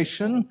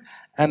equation,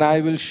 and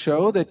I will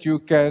show that you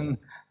can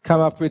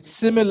come up with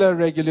similar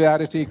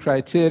regularity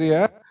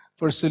criteria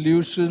for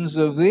solutions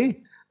of the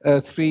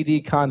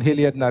 3D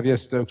Cahn-Hilliard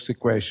Navier-Stokes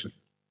equation.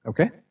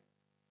 Okay?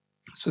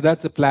 So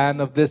that's the plan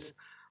of this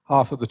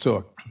half of the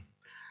talk.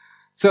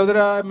 So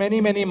there are many,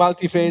 many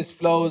multi-phase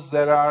flows.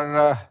 There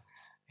are,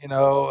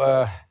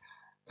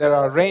 there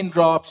are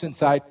raindrops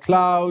inside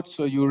clouds,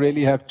 so you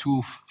really have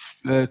two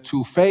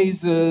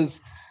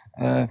phases.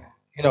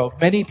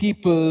 Many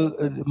people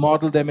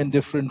model them in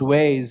different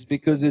ways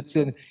because it's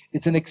an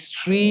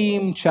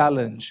extreme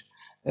challenge.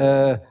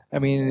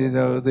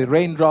 The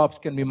raindrops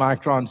can be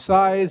micron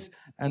size,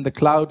 and the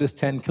cloud is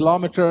 10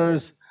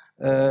 kilometers.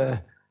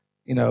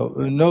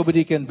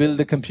 Nobody can build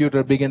a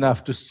computer big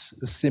enough to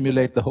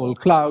simulate the whole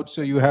cloud,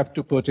 so you have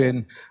to put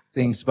in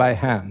things by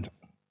hand.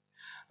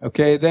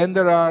 Okay, then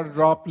there are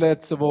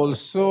droplets of all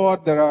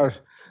sorts. There are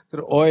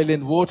sort of oil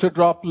in water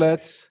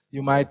droplets.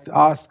 You might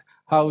ask,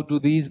 how do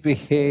these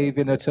behave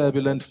in a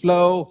turbulent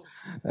flow?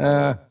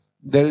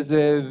 There is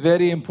a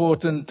very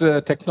important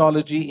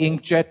technology,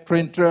 inkjet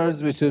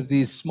printers, which have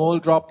these small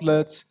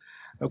droplets.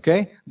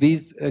 Okay,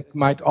 these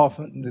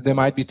they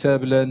might be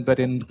turbulent, but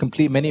in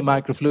many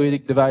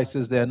microfluidic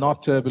devices, they are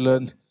not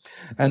turbulent.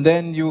 And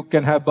then you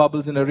can have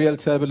bubbles in a real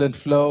turbulent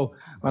flow.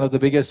 One of the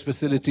biggest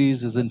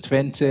facilities is in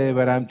Twente,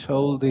 where I'm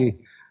told the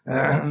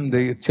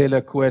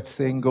Taylor-Couette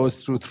thing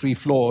goes through 3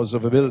 floors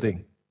of a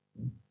building.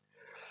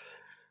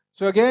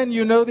 So again,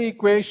 you know the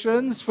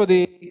equations for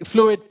the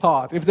fluid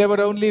part. If there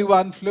were only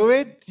one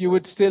fluid, you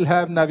would still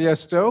have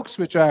Navier-Stokes,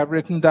 which I have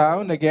written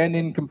down, again,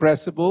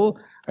 incompressible.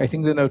 I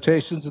think the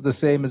notations are the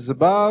same as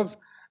above.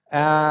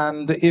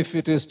 And if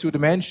it is 2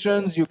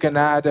 dimensions, you can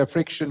add a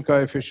friction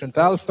coefficient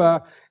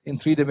alpha. In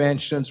 3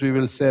 dimensions, we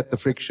will set the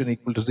friction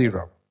equal to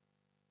 0.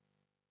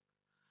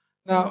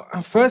 Now,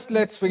 first,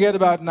 let's forget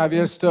about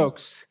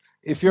Navier-Stokes.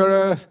 If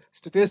you're a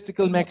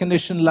statistical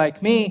mechanician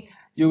like me,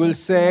 you will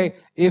say,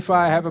 if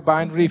I have a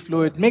binary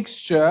fluid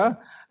mixture,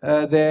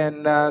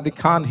 then the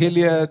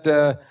Cahn-Hilliard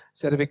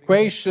set of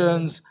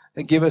equations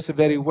give us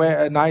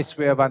a nice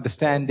way of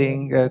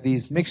understanding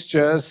these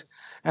mixtures.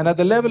 And at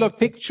the level of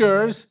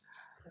pictures,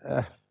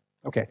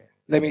 okay,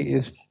 let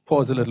me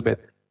pause a little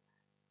bit.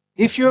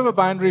 If you have a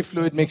binary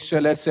fluid mixture,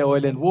 let's say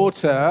oil and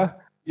water,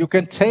 you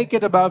can take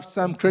it above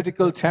some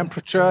critical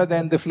temperature,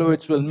 then the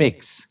fluids will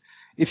mix.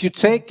 If you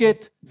take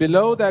it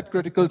below that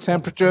critical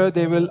temperature,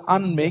 they will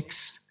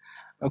unmix.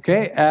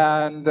 Okay,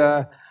 and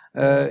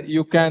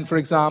you can, for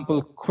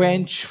example,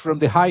 quench from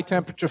the high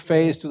temperature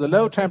phase to the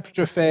low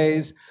temperature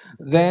phase.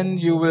 Then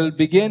you will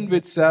begin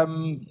with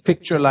some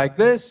picture like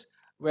this,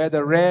 where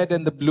the red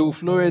and the blue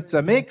fluids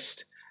are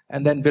mixed,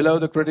 and then below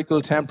the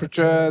critical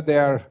temperature, they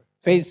are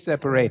phase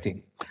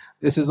separating.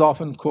 This is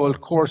often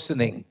called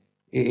coarsening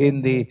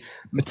in the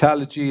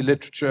metallurgy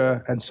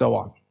literature and so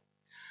on.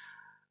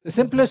 The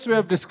simplest way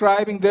of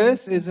describing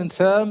this is in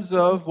terms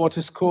of what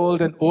is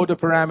called an order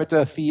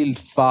parameter field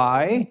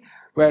phi,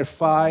 where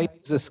phi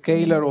is a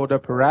scalar order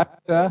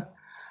parameter,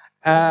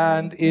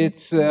 and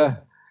its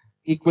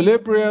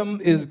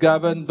equilibrium is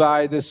governed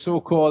by the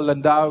so-called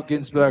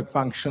Landau-Ginzburg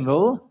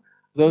functional.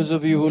 Those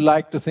of you who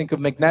like to think of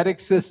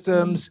magnetic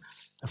systems,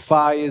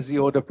 phi is the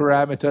order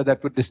parameter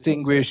that would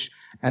distinguish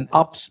an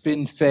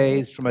upspin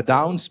phase from a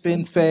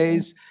downspin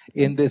phase.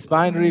 In this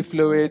binary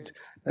fluid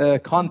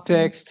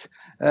context,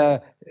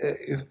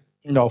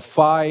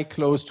 phi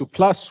close to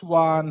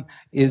 +1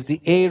 is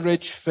the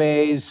A-rich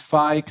phase,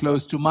 phi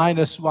close to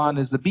 -1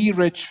 is the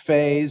B-rich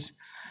phase,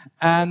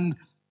 and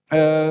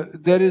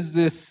there is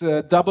this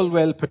double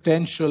well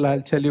potential.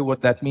 I'll tell you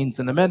what that means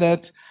in a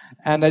minute.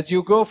 And as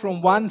you go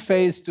from one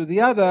phase to the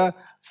other,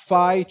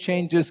 phi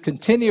changes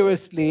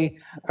continuously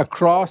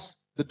across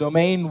the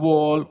domain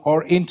wall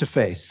or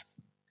interface.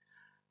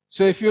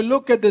 So if you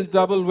look at this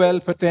double well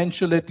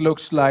potential, it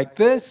looks like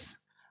this.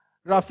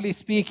 Roughly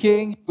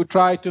speaking, you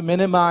try to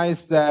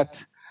minimize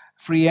that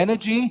free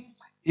energy.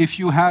 If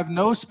you have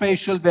no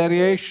spatial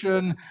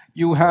variation,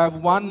 you have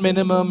one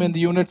minimum in the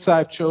units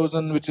I've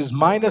chosen, which is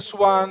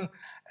 -1,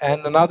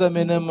 and another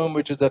minimum,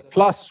 which is at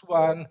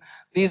 +1.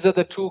 These are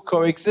the 2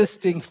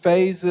 coexisting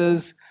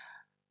phases.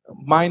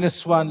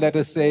 -1, let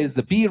us say, is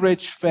the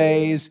B-rich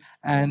phase,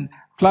 and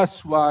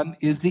plus 1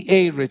 is the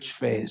A-rich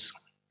phase.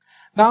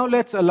 Now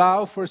let's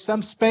allow for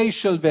some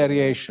spatial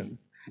variation.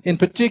 In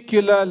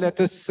particular, let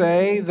us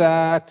say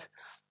that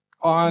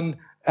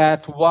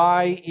at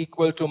y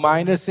equal to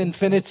minus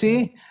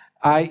infinity,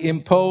 I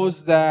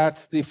impose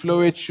that the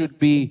fluid should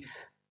be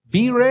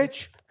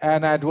B-rich,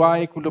 and at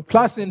y equal to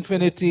plus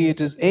infinity, it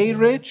is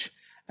A-rich.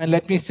 And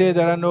let me say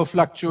there are no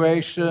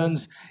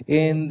fluctuations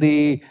in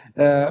the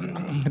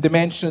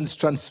dimensions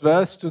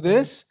transverse to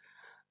this.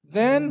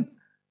 Then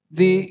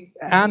the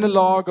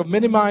analog of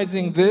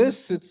minimizing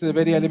this, it's a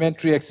very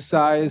elementary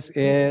exercise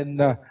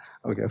in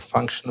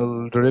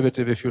functional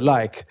derivative, if you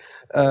like.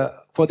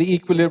 For the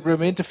equilibrium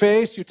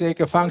interface, you take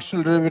a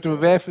functional derivative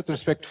of f with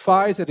respect to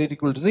phi, set it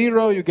equal to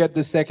 0, you get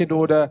the second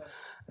order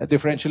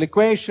differential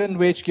equation,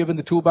 which, given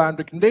the two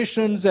boundary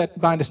conditions at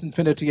minus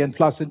infinity and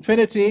plus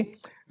infinity,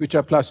 which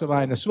are plus or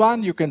minus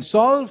 1, you can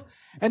solve,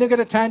 and you get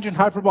a tangent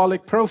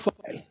hyperbolic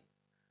profile.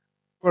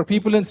 For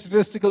people in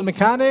statistical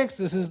mechanics,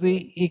 this is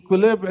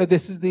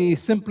the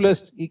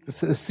simplest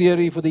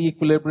theory for the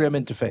equilibrium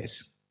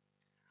interface.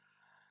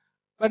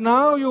 But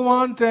now you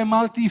want a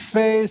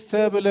multi-phase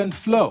turbulent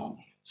flow.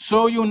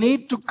 So you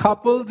need to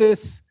couple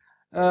this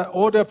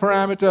order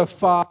parameter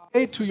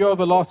phi to your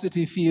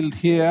velocity field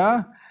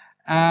here.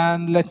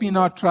 And let me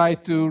not try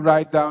to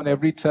write down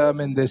every term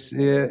in this,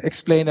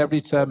 explain every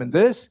term in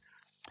this.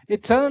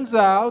 It turns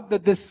out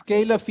that this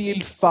scalar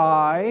field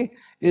phi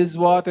is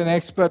what an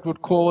expert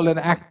would call an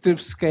active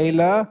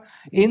scalar,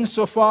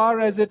 insofar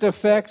as it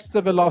affects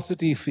the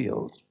velocity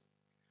field.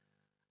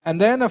 And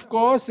then, of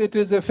course, it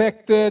is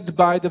affected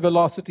by the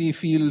velocity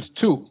field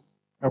too,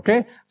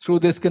 okay, through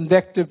this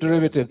convective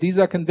derivative. These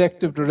are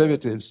convective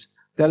derivatives,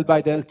 del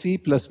by del t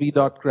plus v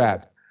dot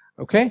grad,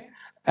 okay?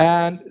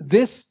 And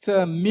this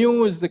term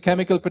mu is the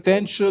chemical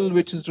potential,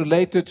 which is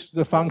related to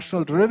the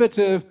functional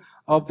derivative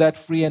of that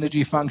free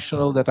energy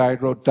functional that I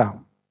wrote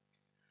down.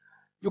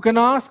 You can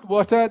ask,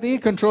 what are the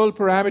control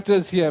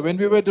parameters here? When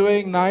we were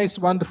doing nice,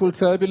 wonderful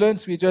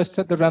turbulence, we just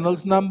had the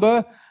Reynolds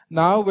number.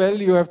 Now, well,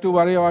 you have to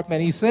worry about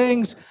many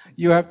things.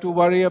 You have to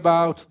worry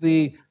about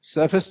the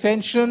surface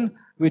tension,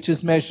 which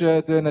is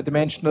measured in a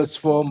dimensionless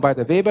form by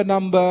the Weber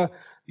number.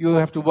 You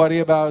have to worry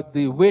about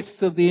the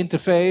width of the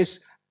interface,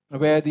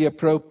 where the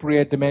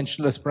appropriate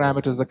dimensionless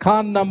parameter is the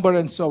Kahn number,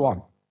 and so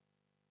on.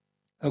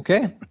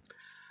 Okay?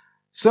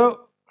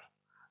 So,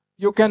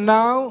 you can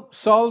now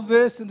solve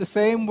this in the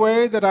same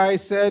way that I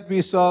said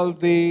we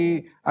solved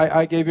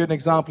I gave you an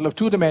example of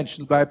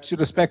two-dimensional by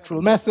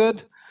pseudospectral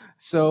method.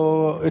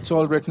 So it's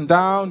all written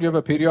down. You have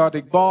a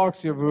periodic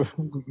box, you have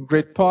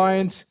grid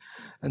points,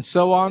 and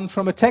so on.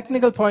 From a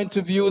technical point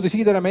of view,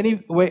 there are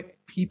many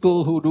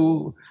people who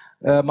do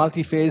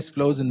multi-phase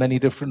flows in many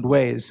different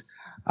ways.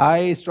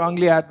 I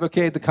strongly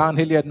advocate the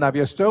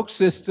Kahn-Hilliard-Navier-Stokes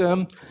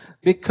system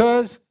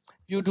because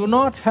you do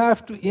not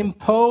have to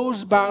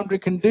impose boundary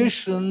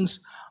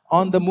conditions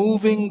on the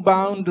moving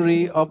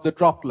boundary of the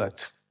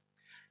droplet.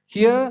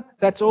 Here,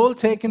 that's all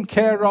taken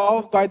care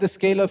of by the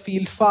scalar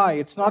field phi.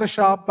 It's not a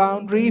sharp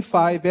boundary.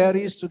 Phi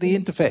varies to the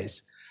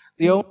interface.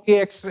 The only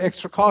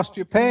extra cost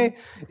you pay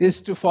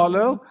is to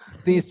follow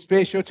the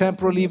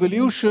spatiotemporal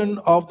evolution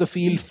of the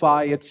field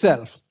phi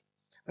itself.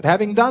 But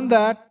having done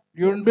that,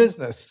 you're in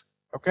business,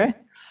 okay?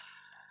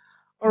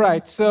 All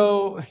right,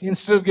 so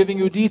instead of giving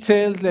you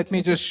details, let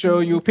me just show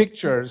you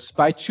pictures.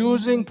 By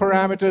choosing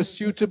parameters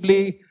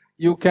suitably,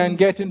 you can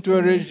get into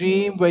a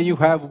regime where you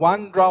have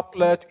one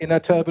droplet in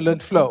a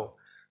turbulent flow.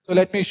 So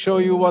let me show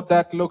you what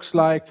that looks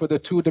like for the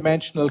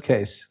two-dimensional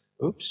case.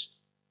 Oops.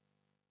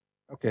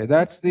 Okay,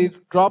 that's the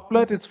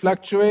droplet. It's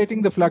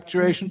fluctuating. The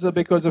fluctuations are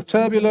because of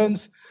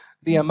turbulence.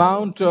 The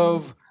amount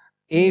of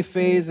A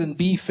phase and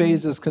B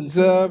phase is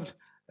conserved,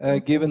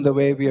 given the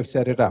way we have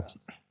set it up.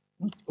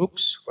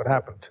 Oops, what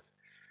happened?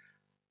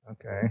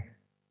 Okay.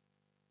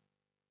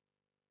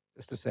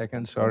 Just a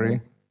second,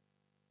 sorry.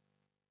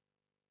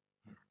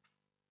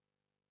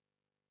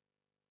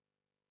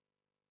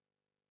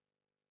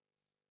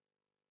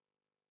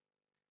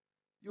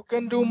 You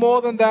can do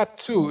more than that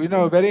too. You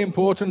know, a very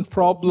important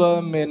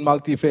problem in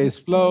multi-phase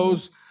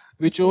flows,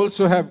 which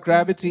also have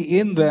gravity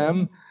in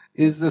them,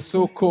 is the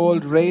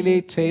so-called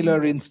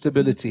Rayleigh-Taylor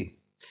instability.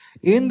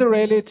 In the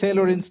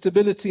Rayleigh-Taylor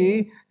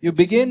instability, you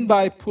begin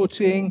by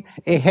putting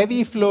a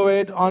heavy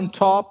fluid on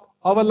top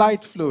of a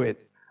light fluid.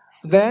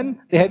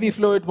 Then the heavy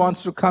fluid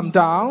wants to come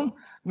down.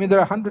 I mean, there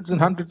are hundreds and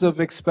hundreds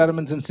of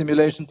experiments and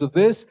simulations of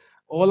this.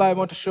 All I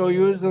want to show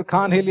you is the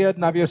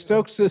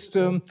Kahn-Hilliard-Navier-Stokes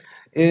system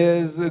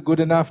is good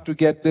enough to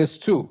get this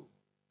too.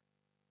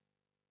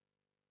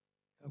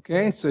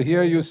 Okay, so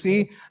here you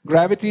see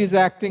gravity is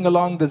acting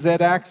along the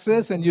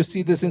z-axis, and you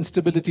see this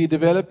instability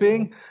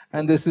developing,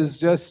 and this is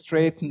just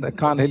straight in the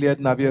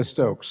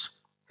Kahn-Hilliard-Navier-Stokes.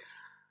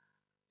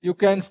 You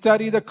can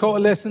study the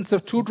coalescence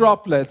of two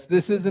droplets.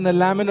 This is in a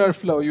laminar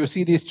flow. You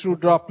see these two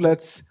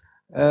droplets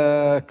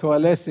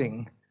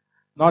coalescing.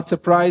 Not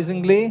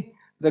surprisingly,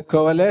 the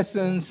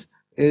coalescence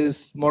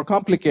is more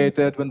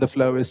complicated when the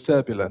flow is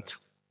turbulent.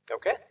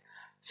 Okay?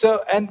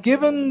 So, and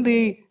given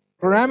the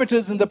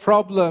parameters in the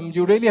problem,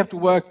 you really have to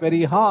work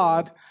very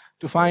hard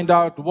to find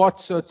out what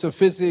sorts of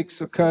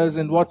physics occurs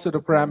in what sort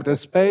of parameter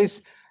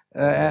space.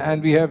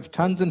 And we have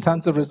tons and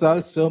tons of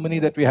results, so many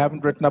that we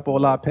haven't written up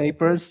all our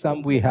papers,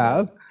 some we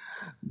have.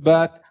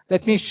 But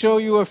let me show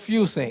you a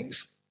few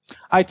things.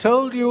 I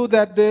told you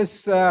that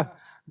this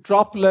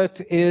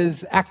droplet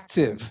is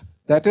active.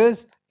 That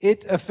is,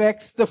 it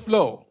affects the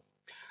flow.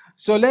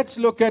 So let's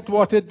look at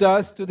what it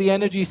does to the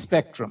energy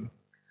spectrum.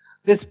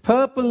 This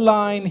purple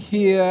line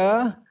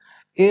here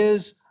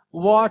is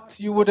what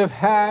you would have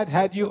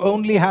had you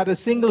only had a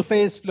single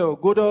phase flow,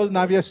 good old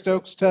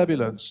Navier-Stokes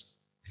turbulence.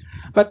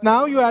 But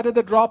now you added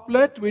the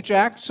droplet, which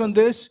acts on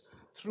this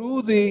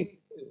through the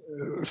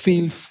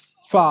field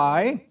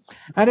phi,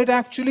 and it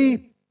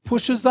actually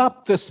pushes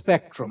up the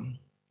spectrum.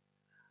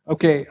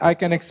 Okay, I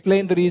can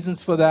explain the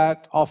reasons for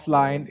that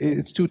offline.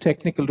 It's too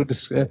technical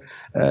to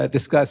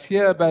discuss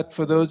here, but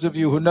for those of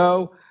you who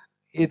know,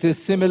 it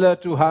is similar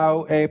to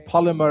how a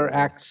polymer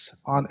acts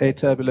on a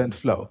turbulent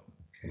flow.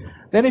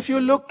 Then if you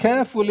look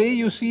carefully,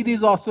 you see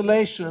these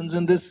oscillations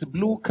in this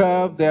blue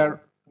curve,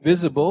 they're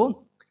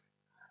visible.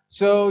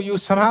 So you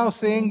somehow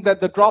think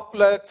that the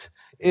droplet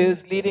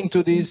is leading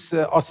to these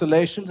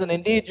oscillations, and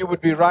indeed you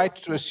would be right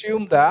to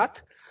assume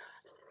that.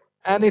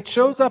 And it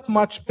shows up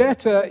much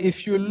better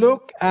if you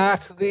look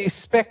at the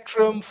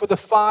spectrum for the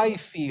phi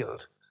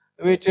field,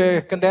 which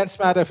a condensed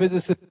matter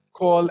physicists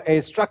call a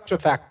structure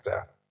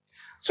factor.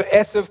 So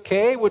S of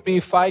k would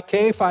be phi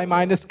k, phi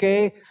minus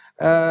k,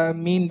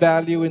 mean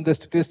value in the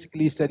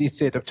statistically steady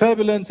state of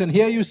turbulence. And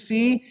here you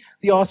see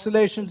the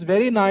oscillations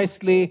very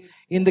nicely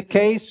in the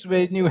case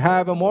when you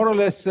have a more or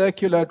less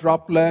circular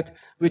droplet,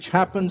 which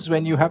happens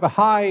when you have a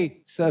high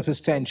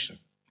surface tension.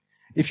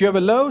 If you have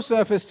a low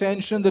surface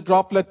tension, the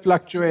droplet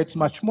fluctuates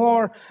much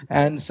more,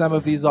 and some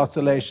of these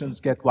oscillations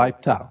get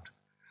wiped out.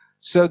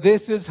 So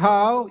this is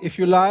how, if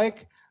you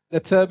like, the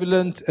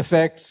turbulent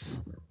affects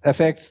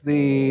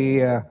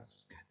the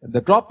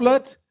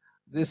droplet.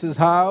 This is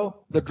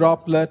how the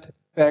droplet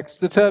affects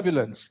the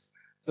turbulence.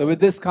 So with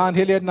this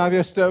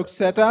Cahn-Hilliard-Navier-Stokes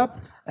setup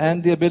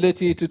and the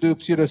ability to do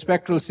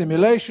pseudospectral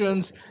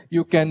simulations,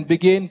 you can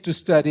begin to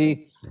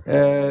study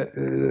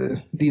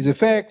these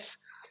effects,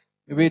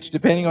 which,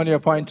 depending on your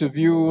point of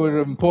view, are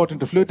important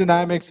to fluid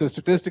dynamics or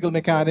statistical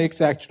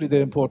mechanics. Actually,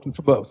 they're important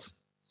for both.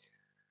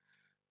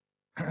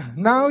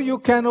 Now you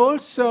can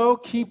also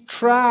keep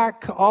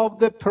track of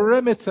the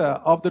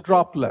perimeter of the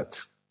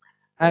droplet.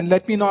 And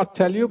let me not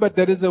tell you, but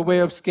there is a way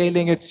of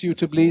scaling it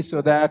suitably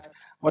so that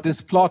what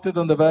is plotted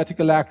on the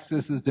vertical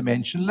axis is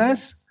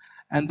dimensionless,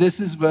 and this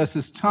is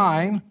versus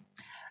time.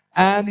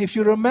 And if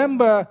you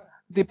remember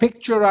the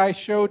picture I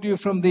showed you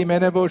from the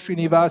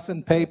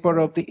Menevo-Srinivasan paper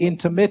of the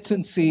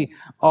intermittency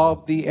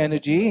of the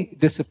energy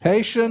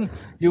dissipation,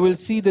 you will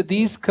see that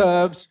these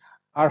curves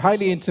are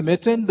highly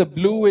intermittent. The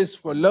blue is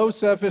for low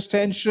surface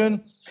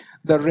tension,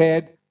 the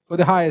red for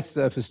the highest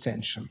surface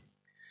tension.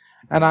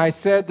 And I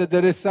said that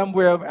there is some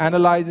way of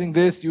analyzing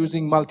this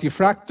using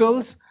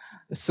multifractals.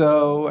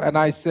 So, and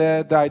I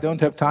said I don't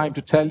have time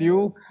to tell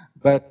you,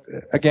 but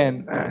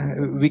again,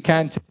 we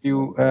can tell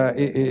you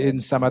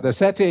in some other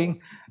setting.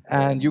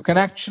 And you can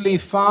actually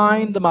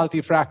find the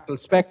multifractal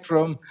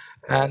spectrum,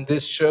 and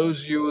this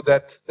shows you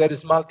that there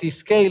is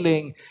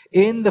multi-scaling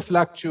in the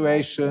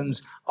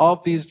fluctuations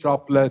of these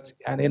droplets,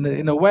 and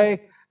in a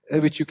way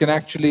which you can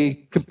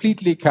actually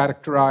completely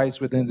characterize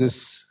within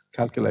this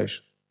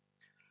calculation.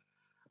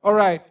 All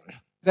right,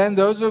 then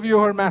those of you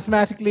who are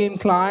mathematically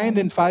inclined,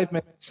 in 5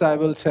 minutes I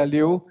will tell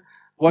you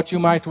what you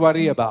might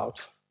worry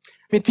about.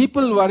 I mean,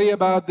 people worry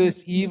about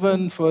this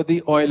even for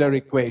the Euler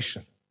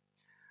equation.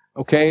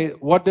 Okay,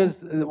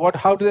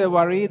 how do they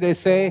worry? They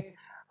say,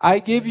 I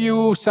give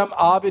you some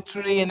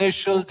arbitrary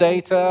initial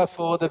data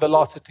for the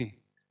velocity.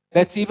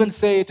 Let's even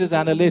say it is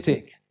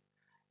analytic.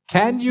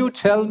 Can you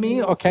tell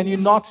me, or can you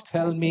not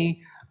tell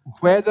me,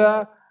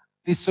 whether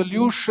the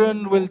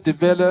solution will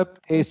develop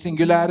a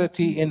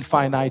singularity in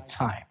finite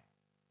time?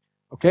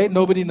 Okay,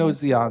 nobody knows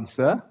the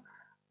answer.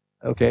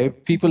 Okay,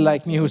 people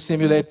like me who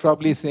simulate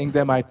probably think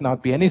there might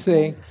not be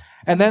anything.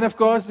 And then, of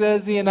course,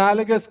 there's the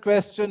analogous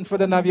question for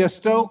the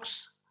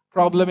Navier-Stokes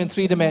problem in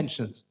 3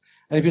 dimensions.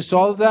 And if you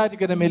solve that, you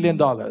get $1 million.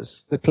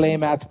 The Clay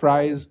Math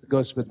Prize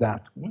goes with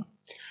that.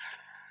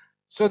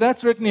 So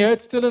that's written here.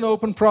 It's still an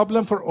open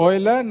problem for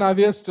Euler,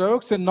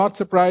 Navier-Stokes, and not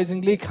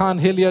surprisingly,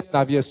 Cahn-Hilliard,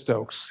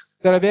 Navier-Stokes.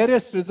 There are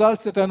various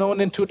results that are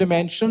known in 2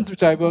 dimensions,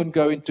 which I won't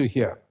go into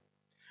here.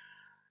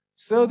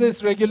 So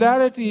this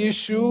regularity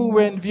issue,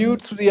 when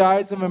viewed through the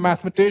eyes of a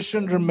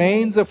mathematician,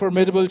 remains a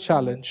formidable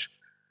challenge.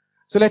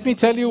 So let me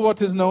tell you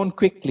what is known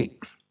quickly.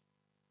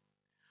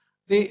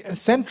 The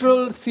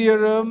central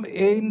theorem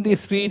in the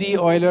 3D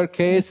Euler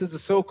case is the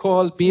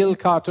so-called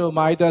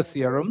Beal-Kato-Maida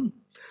theorem.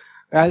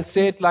 I'll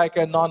say it like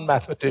a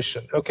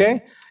non-mathematician,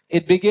 okay?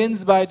 It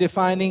begins by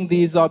defining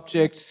these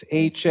objects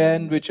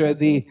Hn, which are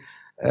the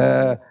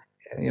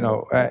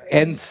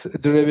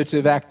nth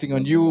derivative acting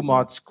on u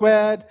mod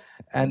squared,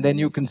 and then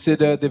you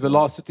consider the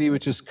velocity,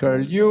 which is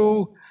curl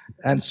u,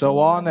 and so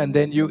on, and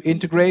then you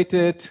integrate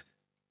it,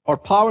 or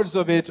powers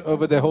of it,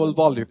 over the whole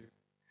volume.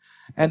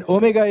 And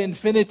omega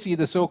infinity,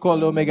 the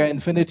so-called omega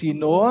infinity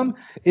norm,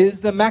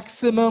 is the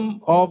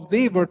maximum of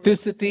the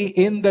vorticity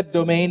in the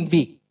domain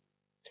V.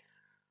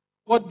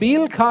 What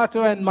Beal,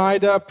 Carter, and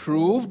Maida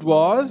proved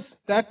was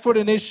that for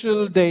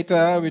initial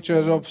data, which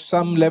are of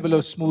some level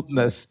of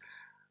smoothness,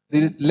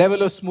 the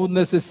level of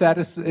smoothness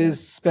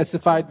is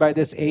specified by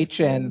this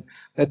Hn,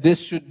 that this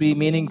should be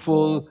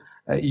meaningful.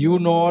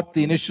 U0,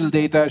 the initial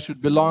data,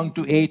 should belong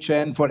to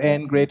Hn for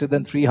n greater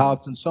than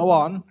 3/2, and so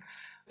on.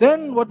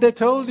 Then what they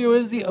told you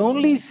is the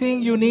only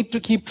thing you need to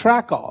keep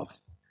track of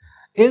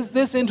is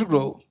this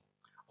integral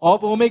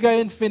of omega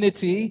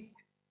infinity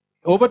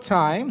over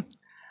time.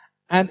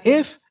 And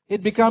if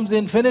it becomes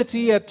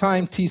infinity at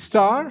time t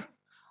star,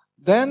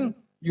 then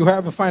you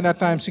have a finite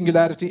time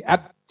singularity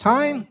at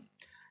time.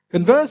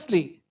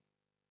 Conversely,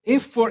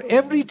 if for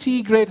every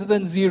t greater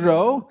than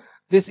 0,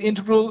 this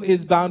integral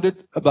is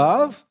bounded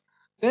above,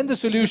 then the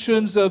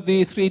solutions of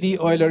the 3D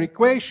Euler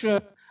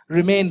equation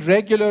remain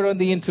regular on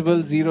the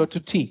interval 0 to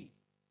t.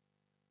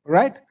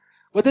 Right?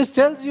 What this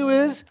tells you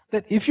is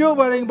that if you're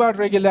worrying about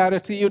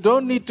regularity, you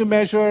don't need to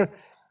measure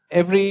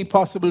every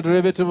possible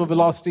derivative of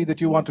velocity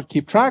that you want to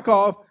keep track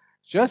of.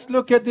 Just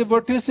look at the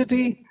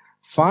vorticity,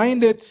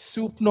 find its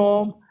soup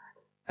norm,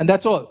 and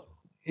that's all.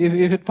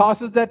 If it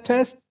passes that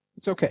test,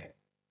 it's okay.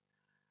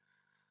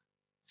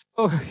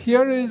 So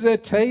here is a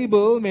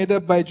table made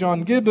up by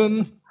John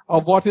Gibbon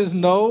of what is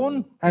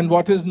known and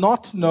what is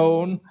not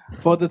known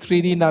for the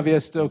 3D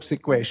Navier-Stokes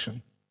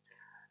equation.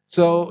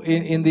 So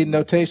in the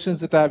notations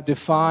that I've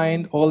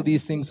defined, all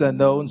these things are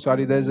known.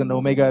 Sorry, there's an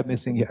omega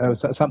missing here,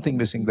 something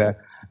missing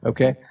there.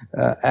 Okay,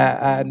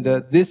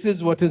 this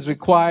is what is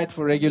required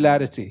for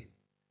regularity.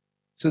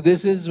 So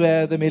this is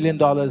where the $1 million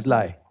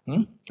lie.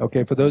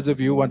 Okay, for those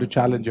of you who want to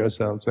challenge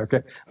yourselves.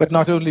 Okay, but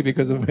not only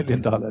because of $1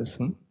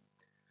 million.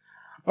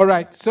 All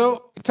right,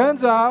 so it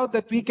turns out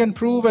that we can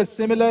prove a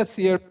similar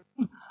theorem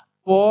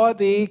for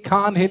the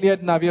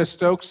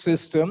Cahn-Hilliard-Navier-Stokes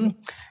system.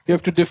 You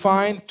have to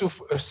define, to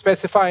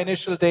specify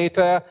initial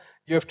data,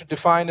 you have to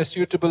define a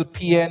suitable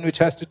Pn, which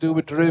has to do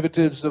with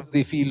derivatives of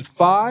the field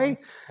phi,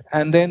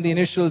 and then the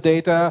initial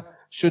data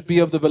should be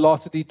of the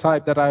velocity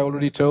type that I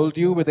already told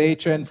you, with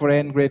Hn for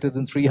n greater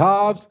than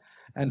 3/2,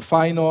 and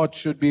phi naught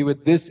should be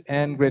with this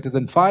n greater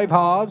than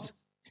 5/2.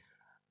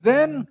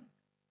 Then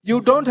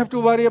you don't have to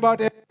worry about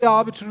every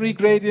arbitrary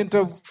gradient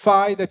of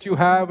phi that you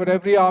have, or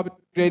every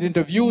arbitrary gradient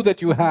of u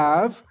that you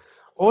have.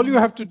 All you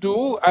have to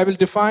do, I will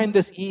define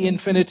this E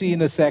infinity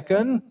in a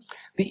second.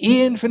 The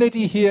E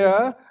infinity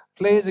here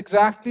plays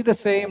exactly the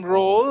same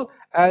role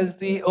as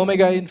the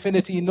omega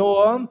infinity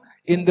norm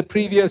in the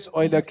previous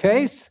Euler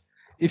case.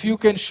 If you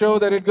can show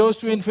that it goes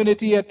to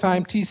infinity at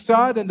time t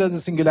star, then there's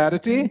a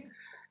singularity.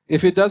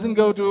 If it doesn't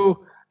go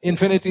to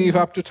infinity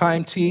up to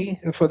time t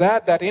for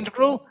that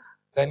integral,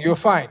 then you're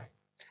fine.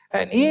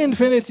 And E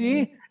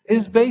infinity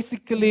is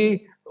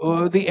basically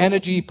the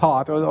energy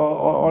part,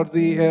 or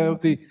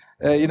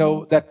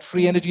that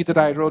free energy that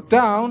I wrote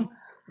down.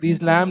 These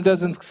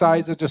lambdas and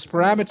xi's are just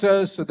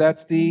parameters, so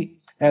that's the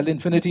L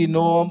infinity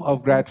norm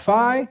of grad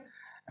phi,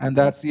 and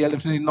that's the L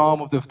infinity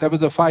norm of that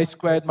was a phi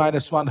squared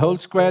minus 1 whole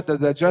squared,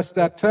 that's just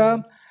that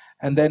term,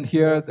 and then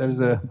here there's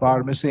a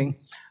bar missing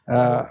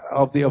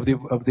of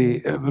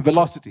the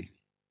velocity,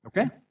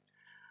 okay?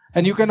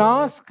 And you can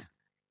ask,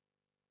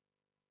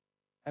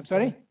 I'm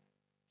sorry?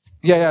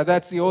 Yeah,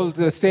 that's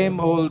the same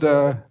old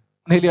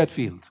Hilliard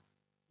field.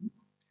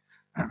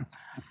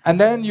 And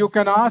then you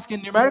can ask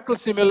in numerical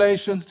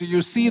simulations, do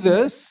you see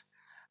this?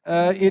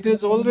 It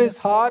is always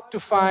hard to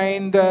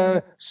find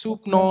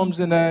soup norms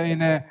in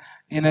a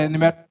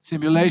numerical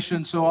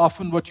simulation. So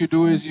often what you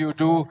do is you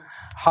do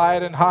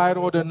higher and higher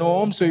order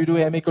norms. So you do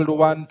m equal to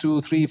 1,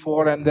 2, 3,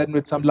 4, and then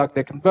with some luck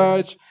they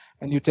converge.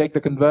 And you take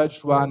the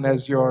converged one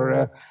as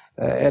your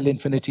L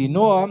infinity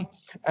norm.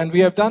 And we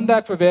have done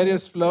that for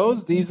various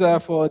flows. These are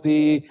for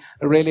the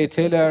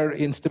Rayleigh-Taylor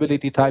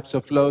instability types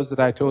of flows that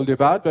I told you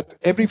about. But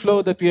every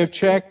flow that we have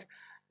checked,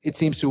 it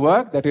seems to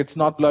work, that it's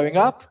not blowing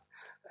up.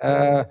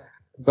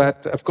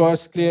 But of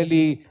course,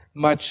 clearly,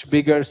 much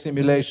bigger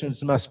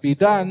simulations must be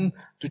done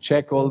to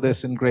check all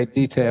this in great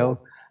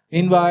detail.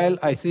 Meanwhile,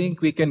 I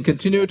think we can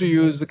continue to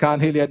use the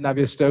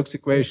Cahn-Hilliard-Navier-Stokes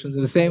equations.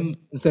 The same,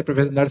 instead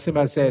Professor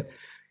Narasimha said,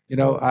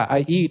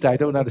 I eat, I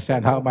don't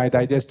understand how my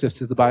digestive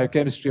is the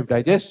biochemistry of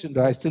digestion,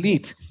 but I still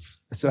eat.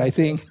 So I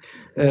think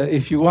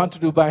if you want to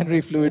do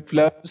binary fluid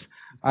flows,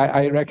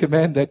 I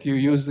recommend that you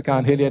use the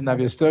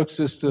Cahn-Hilliard-Navier-Stokes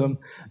system.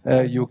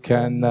 You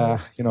can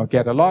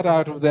get a lot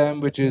out of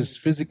them, which is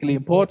physically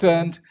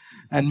important.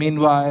 And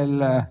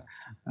meanwhile,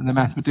 the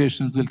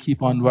mathematicians will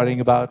keep on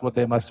worrying about what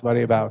they must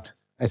worry about.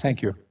 I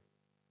thank you.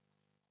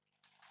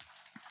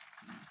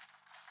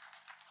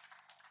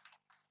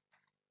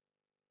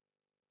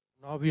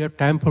 Now we have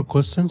time for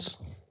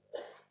questions.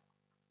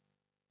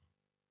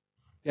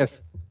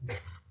 Yes.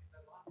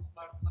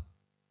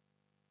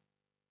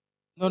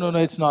 No,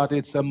 it's not.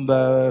 It's some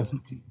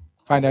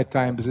finite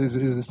time.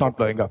 It's not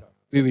blowing up.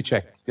 We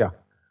checked. Yeah.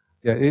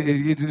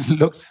 It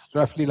looks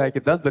roughly like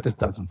it does, but it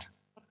doesn't.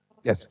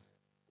 Yes.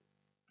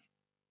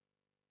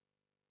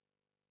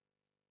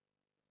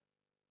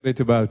 bit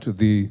about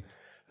the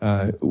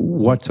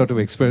what sort of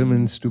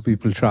experiments do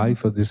people try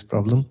for this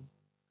problem?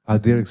 Are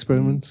there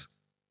experiments?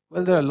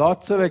 Well, there are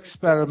lots of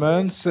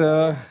experiments.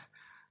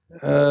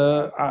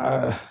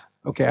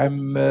 Okay,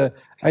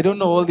 I don't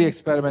know all the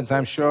experiments.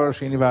 I'm sure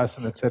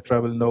Srinivasan,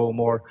 etc., will know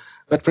more.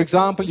 But for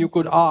example, you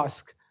could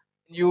ask,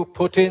 you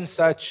put in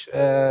such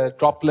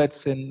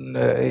droplets in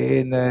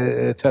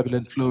a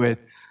turbulent fluid,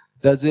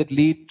 does it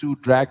lead to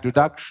drag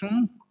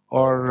reduction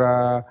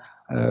or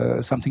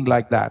something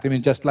like that? I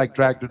mean, just like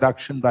drag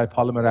reduction by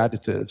polymer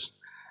additives.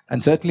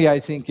 And certainly I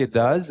think it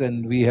does,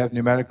 and we have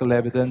numerical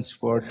evidence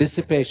for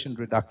dissipation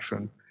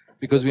reduction.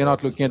 Because we are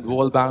not looking at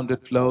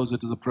wall-bounded flows,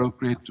 it is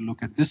appropriate to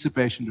look at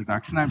dissipation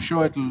reduction. I'm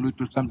sure it will lead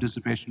to some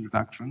dissipation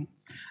reduction.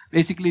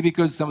 Basically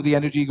because some of the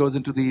energy goes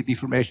into the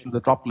deformation of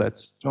the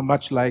droplets. So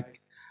much like,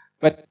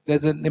 but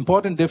there's an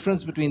important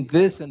difference between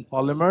this and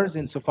polymers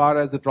insofar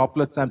as the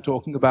droplets I'm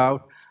talking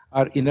about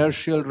are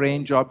inertial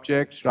range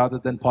objects rather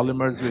than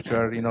polymers which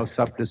are,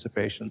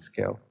 sub-dissipation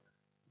scale.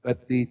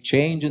 But the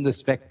change in the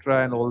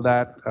spectra and all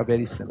that are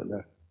very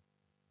similar.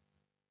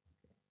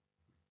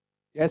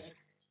 Yes?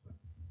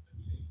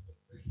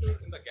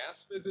 In the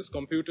gas phase is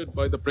computed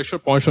by the pressure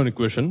Poisson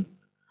equation.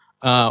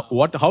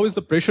 How is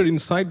the pressure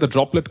inside the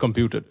droplet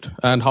computed?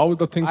 And how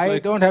the things I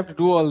don't have to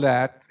do all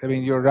that. I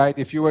mean, you're right.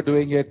 If you were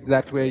doing it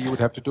that way, you would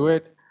have to do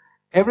it.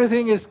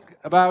 Everything is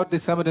about the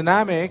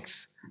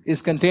thermodynamics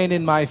is contained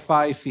in my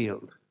phi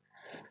field.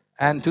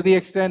 And to the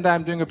extent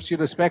I'm doing a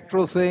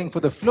pseudospectral thing for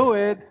the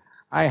fluid,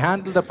 I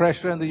handle the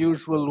pressure in the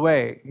usual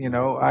way.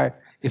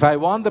 If I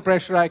want the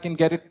pressure, I can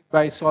get it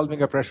by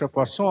solving a pressure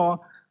Poisson.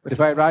 But if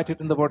I write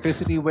it in the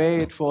vorticity way,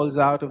 it falls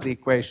out of the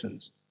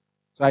equations.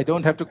 So I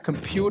don't have to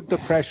compute the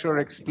pressure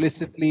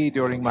explicitly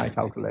during my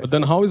calculation. But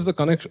then how is the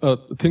connection,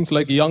 things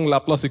like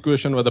Young-Laplace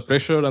equation where the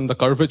pressure and the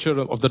curvature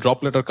of the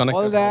droplet are connected?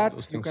 All that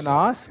you can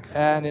ask.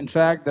 And in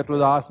fact, that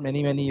was asked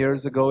many, many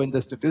years ago in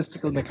the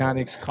statistical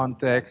mechanics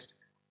context.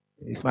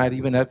 It might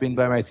even have been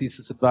by my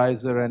thesis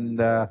advisor and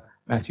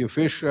Matthew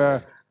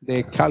Fisher.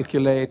 They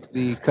calculate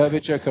the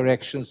curvature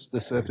corrections to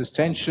the surface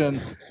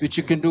tension, which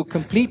you can do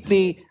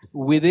completely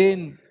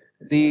within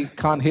the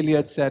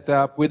Kahn-Hilliard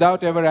setup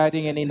without ever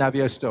adding any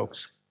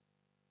Navier-Stokes.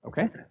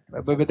 Okay?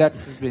 But that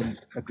has been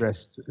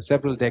addressed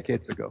several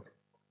decades ago.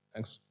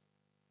 Thanks.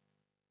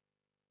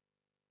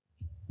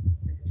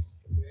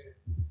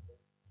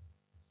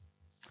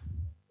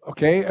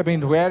 Okay, I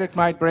mean, where it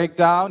might break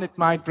down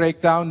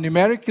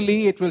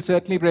numerically, it will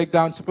certainly break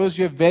down. Suppose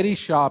you have very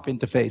sharp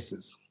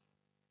interfaces.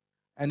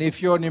 And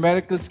if your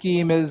numerical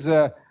scheme is,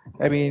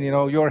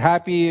 you're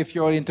happy if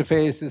your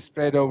interface is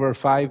spread over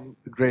 5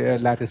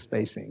 lattice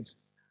spacings.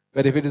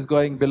 But if it is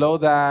going below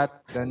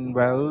that, then,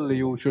 well,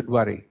 you should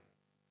worry.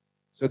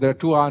 So there are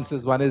two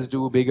answers. One is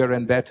do bigger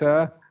and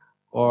better,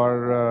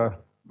 or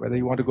whether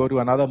you want to go to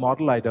another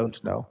model, I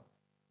don't know.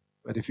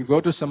 But if you go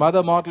to some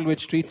other model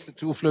which treats the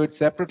two fluids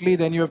separately,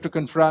 then you have to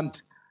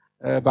confront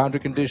boundary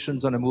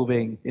conditions on a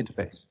moving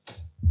interface.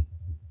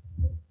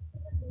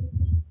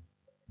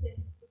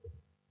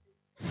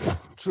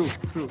 True.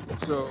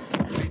 So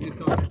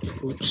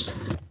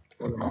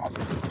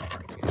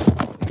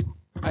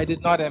I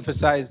did not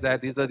emphasize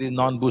that these are the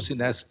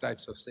non-Boussinesque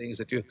types of things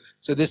that you.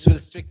 So this will,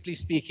 strictly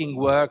speaking,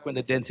 work when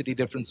the density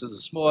differences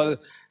are small.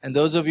 And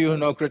those of you who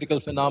know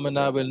critical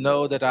phenomena will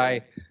know that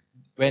I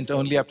went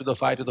only up to the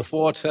phi to the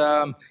 4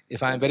 term.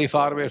 If I'm very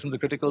far away from the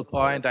critical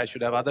point, I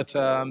should have other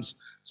terms.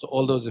 So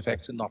all those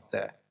effects are not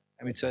there.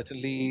 I mean,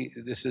 certainly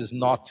this is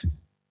not,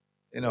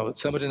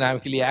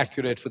 thermodynamically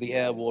accurate for the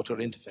air-water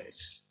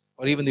interface,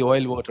 or even the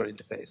oil-water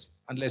interface,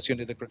 unless you're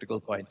near the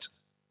critical point.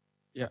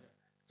 Yeah.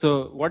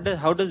 So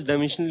how does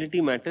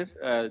dimensionality matter?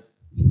 A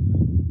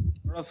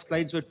lot of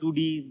slides were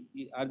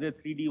 2D. Are there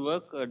 3D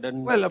work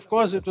done? Well, of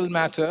course it will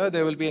matter.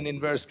 There will be an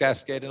inverse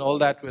cascade and all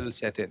that will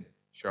set in.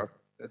 Sure.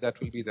 That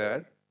will be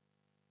there.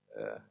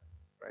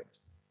 Right.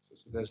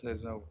 So there's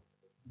no...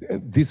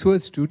 This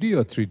was 2D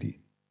or 3D?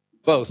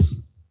 Both.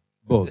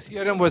 Both. The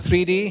theorem was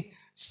 3D.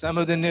 Some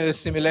of the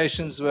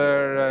simulations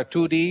were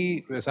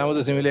 2D. Some of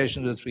the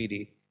simulations were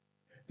 3D.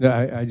 No,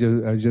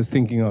 I was just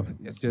thinking of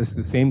just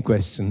the same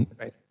question.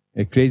 Right.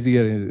 A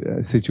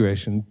crazier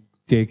situation.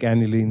 Take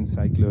aniline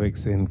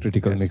cyclohexane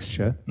critical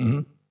mixture.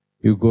 Mm-hmm.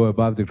 You go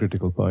above the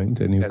critical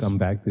point and you come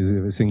back. There's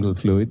a single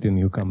fluid and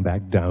you come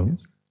back down.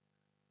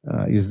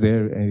 Has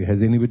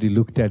anybody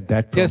looked at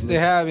that problem? Yes, they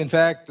have. In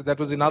fact, that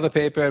was another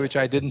paper which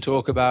I didn't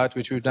talk about,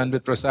 which we've done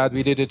with Prasad.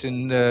 We did it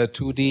in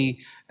 2D,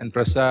 and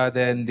Prasad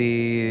and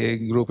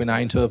the group in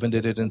Eindhoven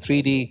did it in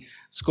 3D.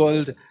 It's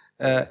called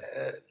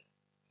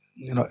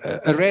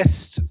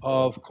arrest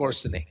of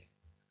coarsening.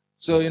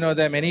 So,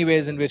 there are many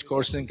ways in which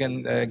coarsening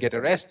can get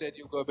arrested.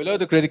 You go below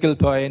the critical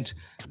point,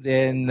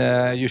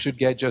 then you should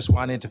get just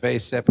one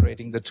interface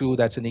separating the two.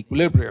 That's an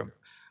equilibrium.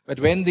 But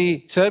when the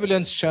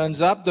turbulence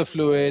churns up the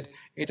fluid,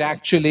 it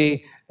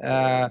actually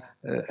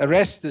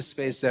arrests this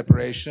phase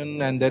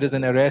separation, and there is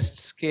an arrest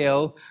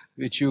scale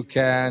which you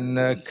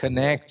can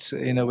connect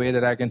in a way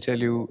that I can tell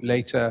you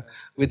later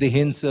with the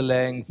Hinze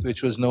length,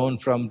 which was known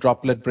from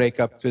droplet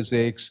breakup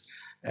physics,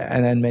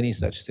 and many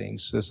such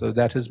things. So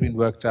that has been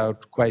worked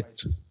out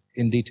quite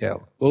in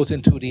detail, both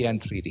in 2D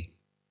and 3D.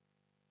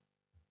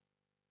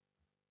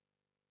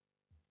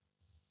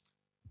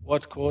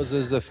 What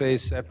causes the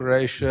phase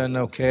separation?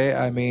 Okay,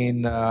 I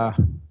mean,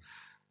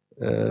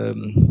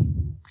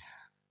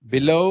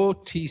 below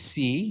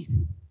TC,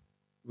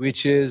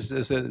 which is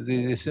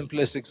the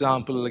simplest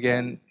example,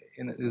 again,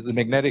 is the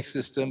magnetic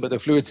system, but the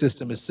fluid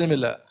system is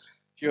similar.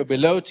 If you're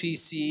below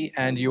TC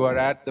and you are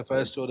at the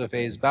first order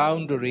phase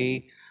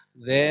boundary,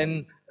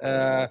 then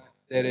there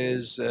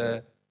is,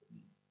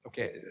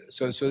 okay,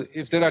 so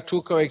if there are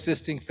two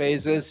coexisting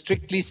phases,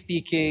 strictly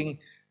speaking,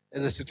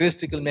 as a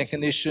statistical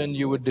mechanism,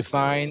 you would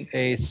define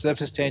a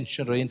surface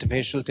tension or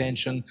interfacial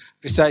tension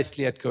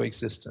precisely at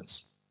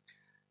coexistence.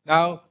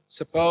 Now,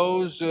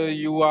 suppose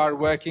you are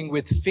working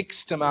with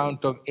fixed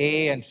amount of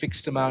A and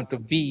fixed amount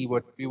of B,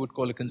 what we would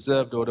call a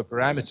conserved order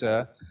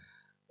parameter,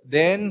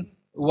 then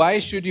why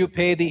should you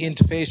pay the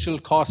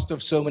interfacial cost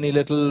of so many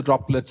little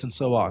droplets and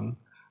so on?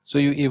 So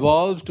you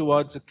evolve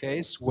towards a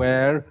case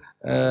where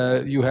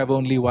you have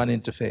only one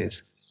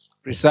interface.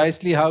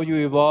 Precisely how you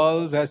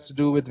evolve has to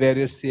do with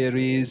various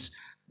theories.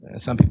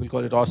 Some people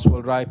call it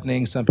Ostwald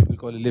ripening, some people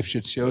call it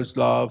Lifshitz-Jones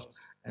law.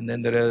 And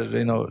then there are,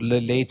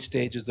 late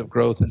stages of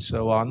growth and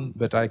so on.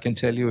 But I can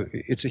tell you,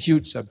 it's a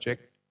huge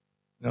subject.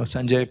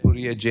 Sanjay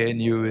Puri at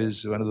JNU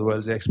is one of the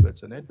world's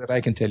experts on it. But I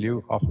can tell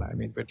you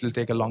offline. But it'll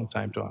take a long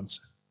time to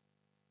answer.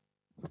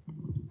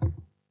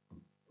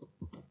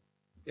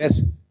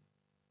 Yes.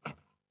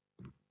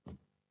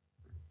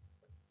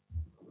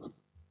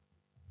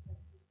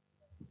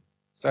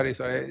 Sorry.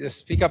 Just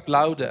speak up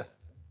louder.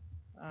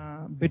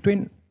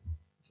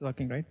 It's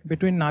working, right?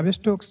 Between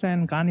Navier-Stokes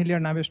and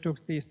Cahn-Hilliard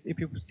Navier-Stokes, if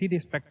you see the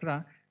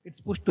spectra, it's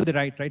pushed to the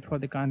right, for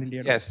the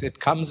Cahn-Hilliard. Yes, it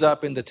comes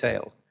up in the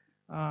tail.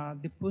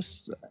 The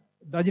push,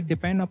 does it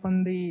depend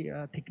upon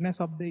the thickness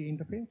of the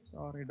interface,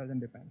 or it doesn't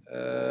depend?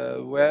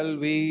 Well,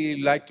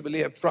 we like to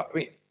believe,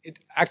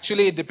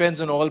 it depends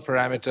on all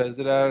parameters.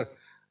 There are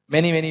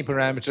many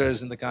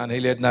parameters in the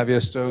Cahn-Hilliard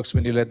Navier-Stokes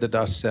when you let the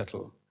dust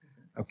settle.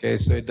 Okay,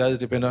 so it does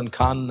depend on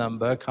Kahn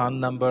number. Kahn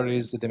number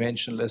is the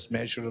dimensionless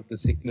measure of the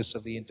thickness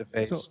of the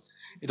interface.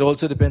 It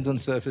also depends on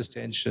surface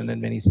tension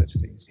and many such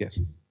things, yes.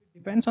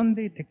 Depends on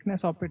the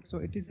thickness of it, so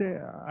it is an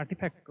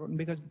artifact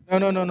because...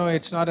 No,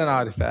 it's not an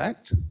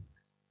artifact.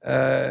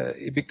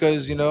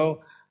 Because,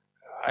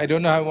 I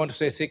don't know how I want to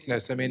say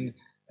thickness. I mean,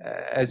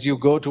 as you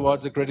go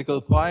towards a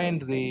critical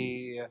point,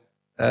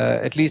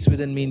 at least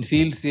within mean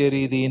field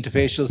theory, the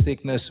interfacial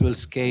thickness will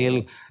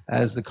scale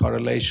as the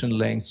correlation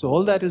length. So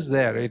all that is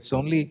there. It's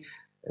only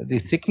the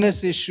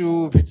thickness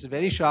issue. If it's a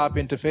very sharp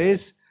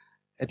interface,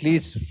 at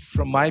least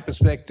from my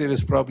perspective,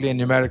 is probably a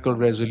numerical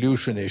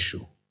resolution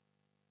issue.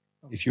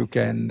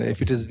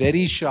 If it is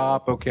very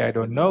sharp, okay, I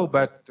don't know,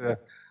 but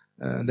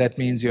that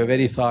means you're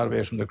very far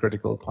away from the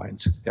critical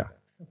point. Yeah,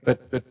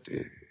 but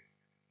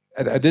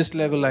at this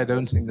level, I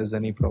don't think there's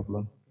any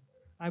problem.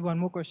 I have one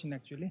more question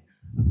actually.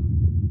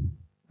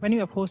 When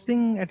you are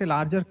forcing at a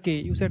larger K,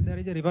 you said there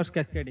is a reverse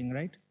cascading,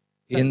 right?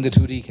 In the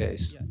 2D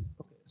case. Yeah.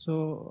 Okay.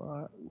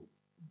 So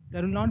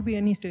there will not be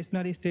any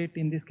stationary state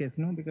in this case,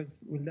 no?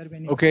 Because will there be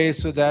any... Okay,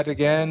 so that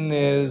again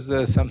is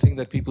something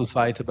that people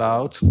fight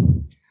about.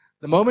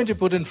 The moment you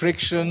put in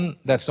friction,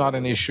 that's not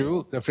an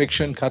issue. The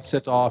friction cuts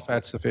it off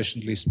at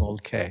sufficiently small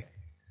K.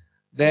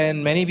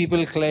 Then many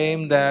people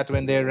claim that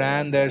when they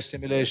ran their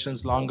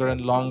simulations longer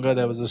and longer,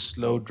 there was a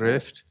slow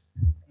drift.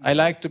 I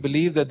like to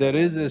believe that there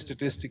is a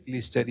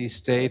statistically steady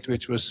state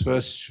which was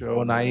first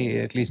shown,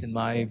 at least in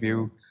my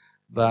view,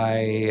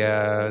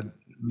 by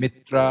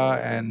Mitra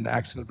and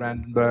Axel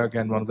Brandenburg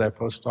and one of their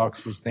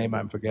postdocs whose name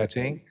I'm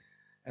forgetting.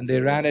 And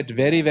they ran it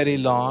very, very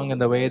long,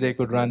 and the way they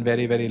could run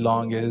very, very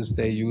long is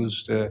they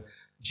used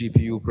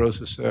GPU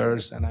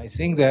processors, and I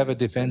think they have a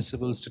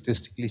defensible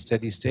statistically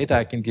steady state.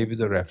 I can give you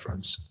the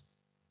reference.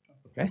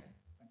 Okay?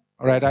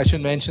 All right, I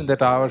should mention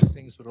that our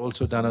things were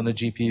also done on the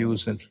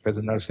GPUs, and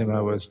Professor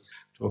Narasimha was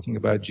talking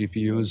about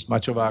GPUs.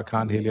 Much of our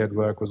Cahn-Hilliard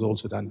work was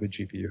also done with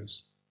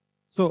GPUs.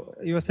 So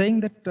you are saying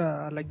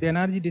that like the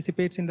energy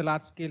dissipates in the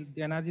large scale,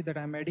 the energy that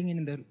I'm adding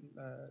in the...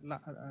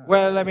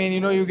 well, I mean,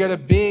 you get a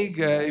big,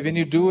 when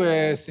you do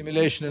a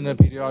simulation in a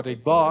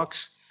periodic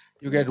box,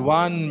 you get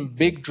one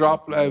big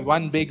drop,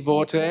 one big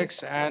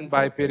vortex, and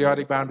by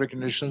periodic boundary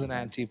conditions, an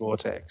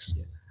anti-vortex.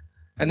 Yes.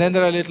 And then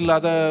there are little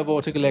other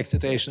vortical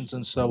excitations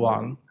and so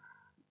on.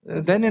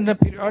 Then in the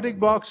periodic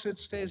box, it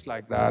stays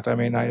like that. I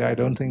mean, I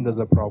don't think there's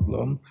a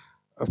problem.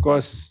 Of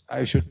course,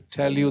 I should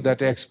tell you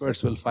that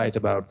experts will fight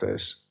about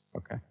this.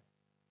 Okay.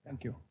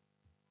 Thank you.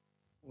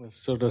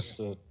 So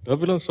does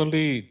turbulence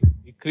only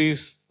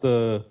decrease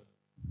the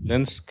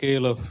length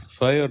scale of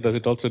phi, or does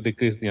it also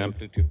decrease the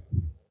amplitude?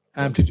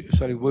 Amplitude,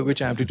 sorry,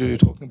 which amplitude are you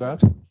talking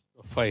about?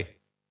 Phi.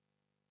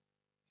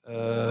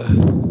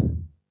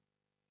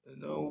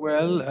 No,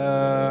 well,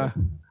 I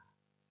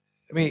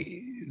mean,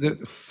 the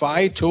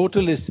phi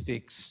total is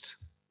fixed.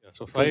 Yeah,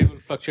 so phi will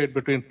fluctuate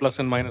between plus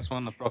and minus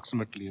 1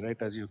 approximately,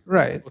 right, as you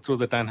go through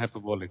the tan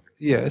hyperbolic.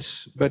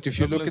 Yes, but if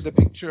you look at the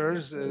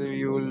pictures,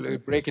 you will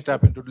break it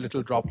up into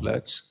little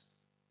droplets.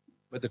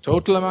 But the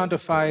total amount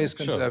of phi is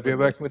conserved. We're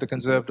working with a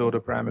conserved order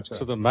parameter.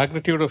 So the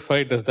magnitude of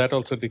phi, does that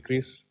also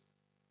decrease?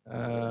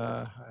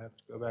 I have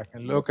to go back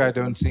and look. I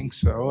don't think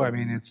so. I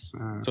mean, it's...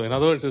 So in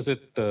other words, is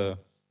it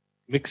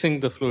mixing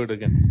the fluid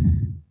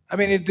again? I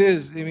mean, it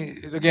is. I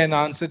mean, again,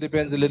 answer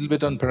depends a little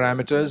bit on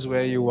parameters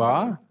where you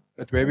are.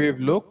 But where we've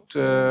looked,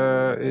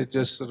 it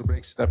just sort of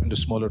breaks it up into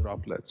smaller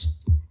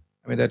droplets.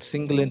 I mean, that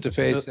single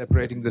interface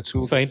separating the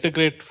two. If I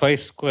integrate phi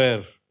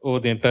square over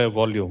the entire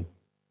volume.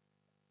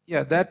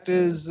 Yeah, that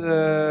is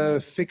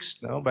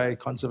fixed now by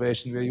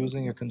conservation. We're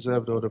using a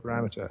conserved order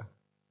parameter.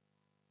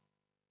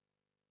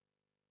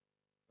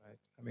 Right.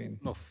 I mean,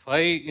 no,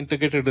 phi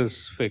integrated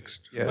is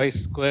fixed. Yes. Phi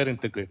square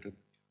integrated.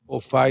 Oh,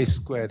 phi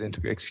squared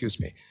integrated. Excuse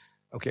me.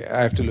 Okay,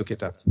 I have to look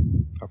it up.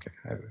 Okay.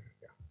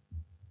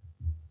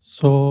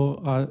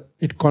 So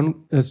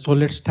so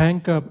let's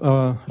thank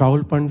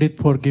Rahul Pandit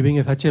for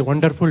giving such a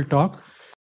wonderful talk.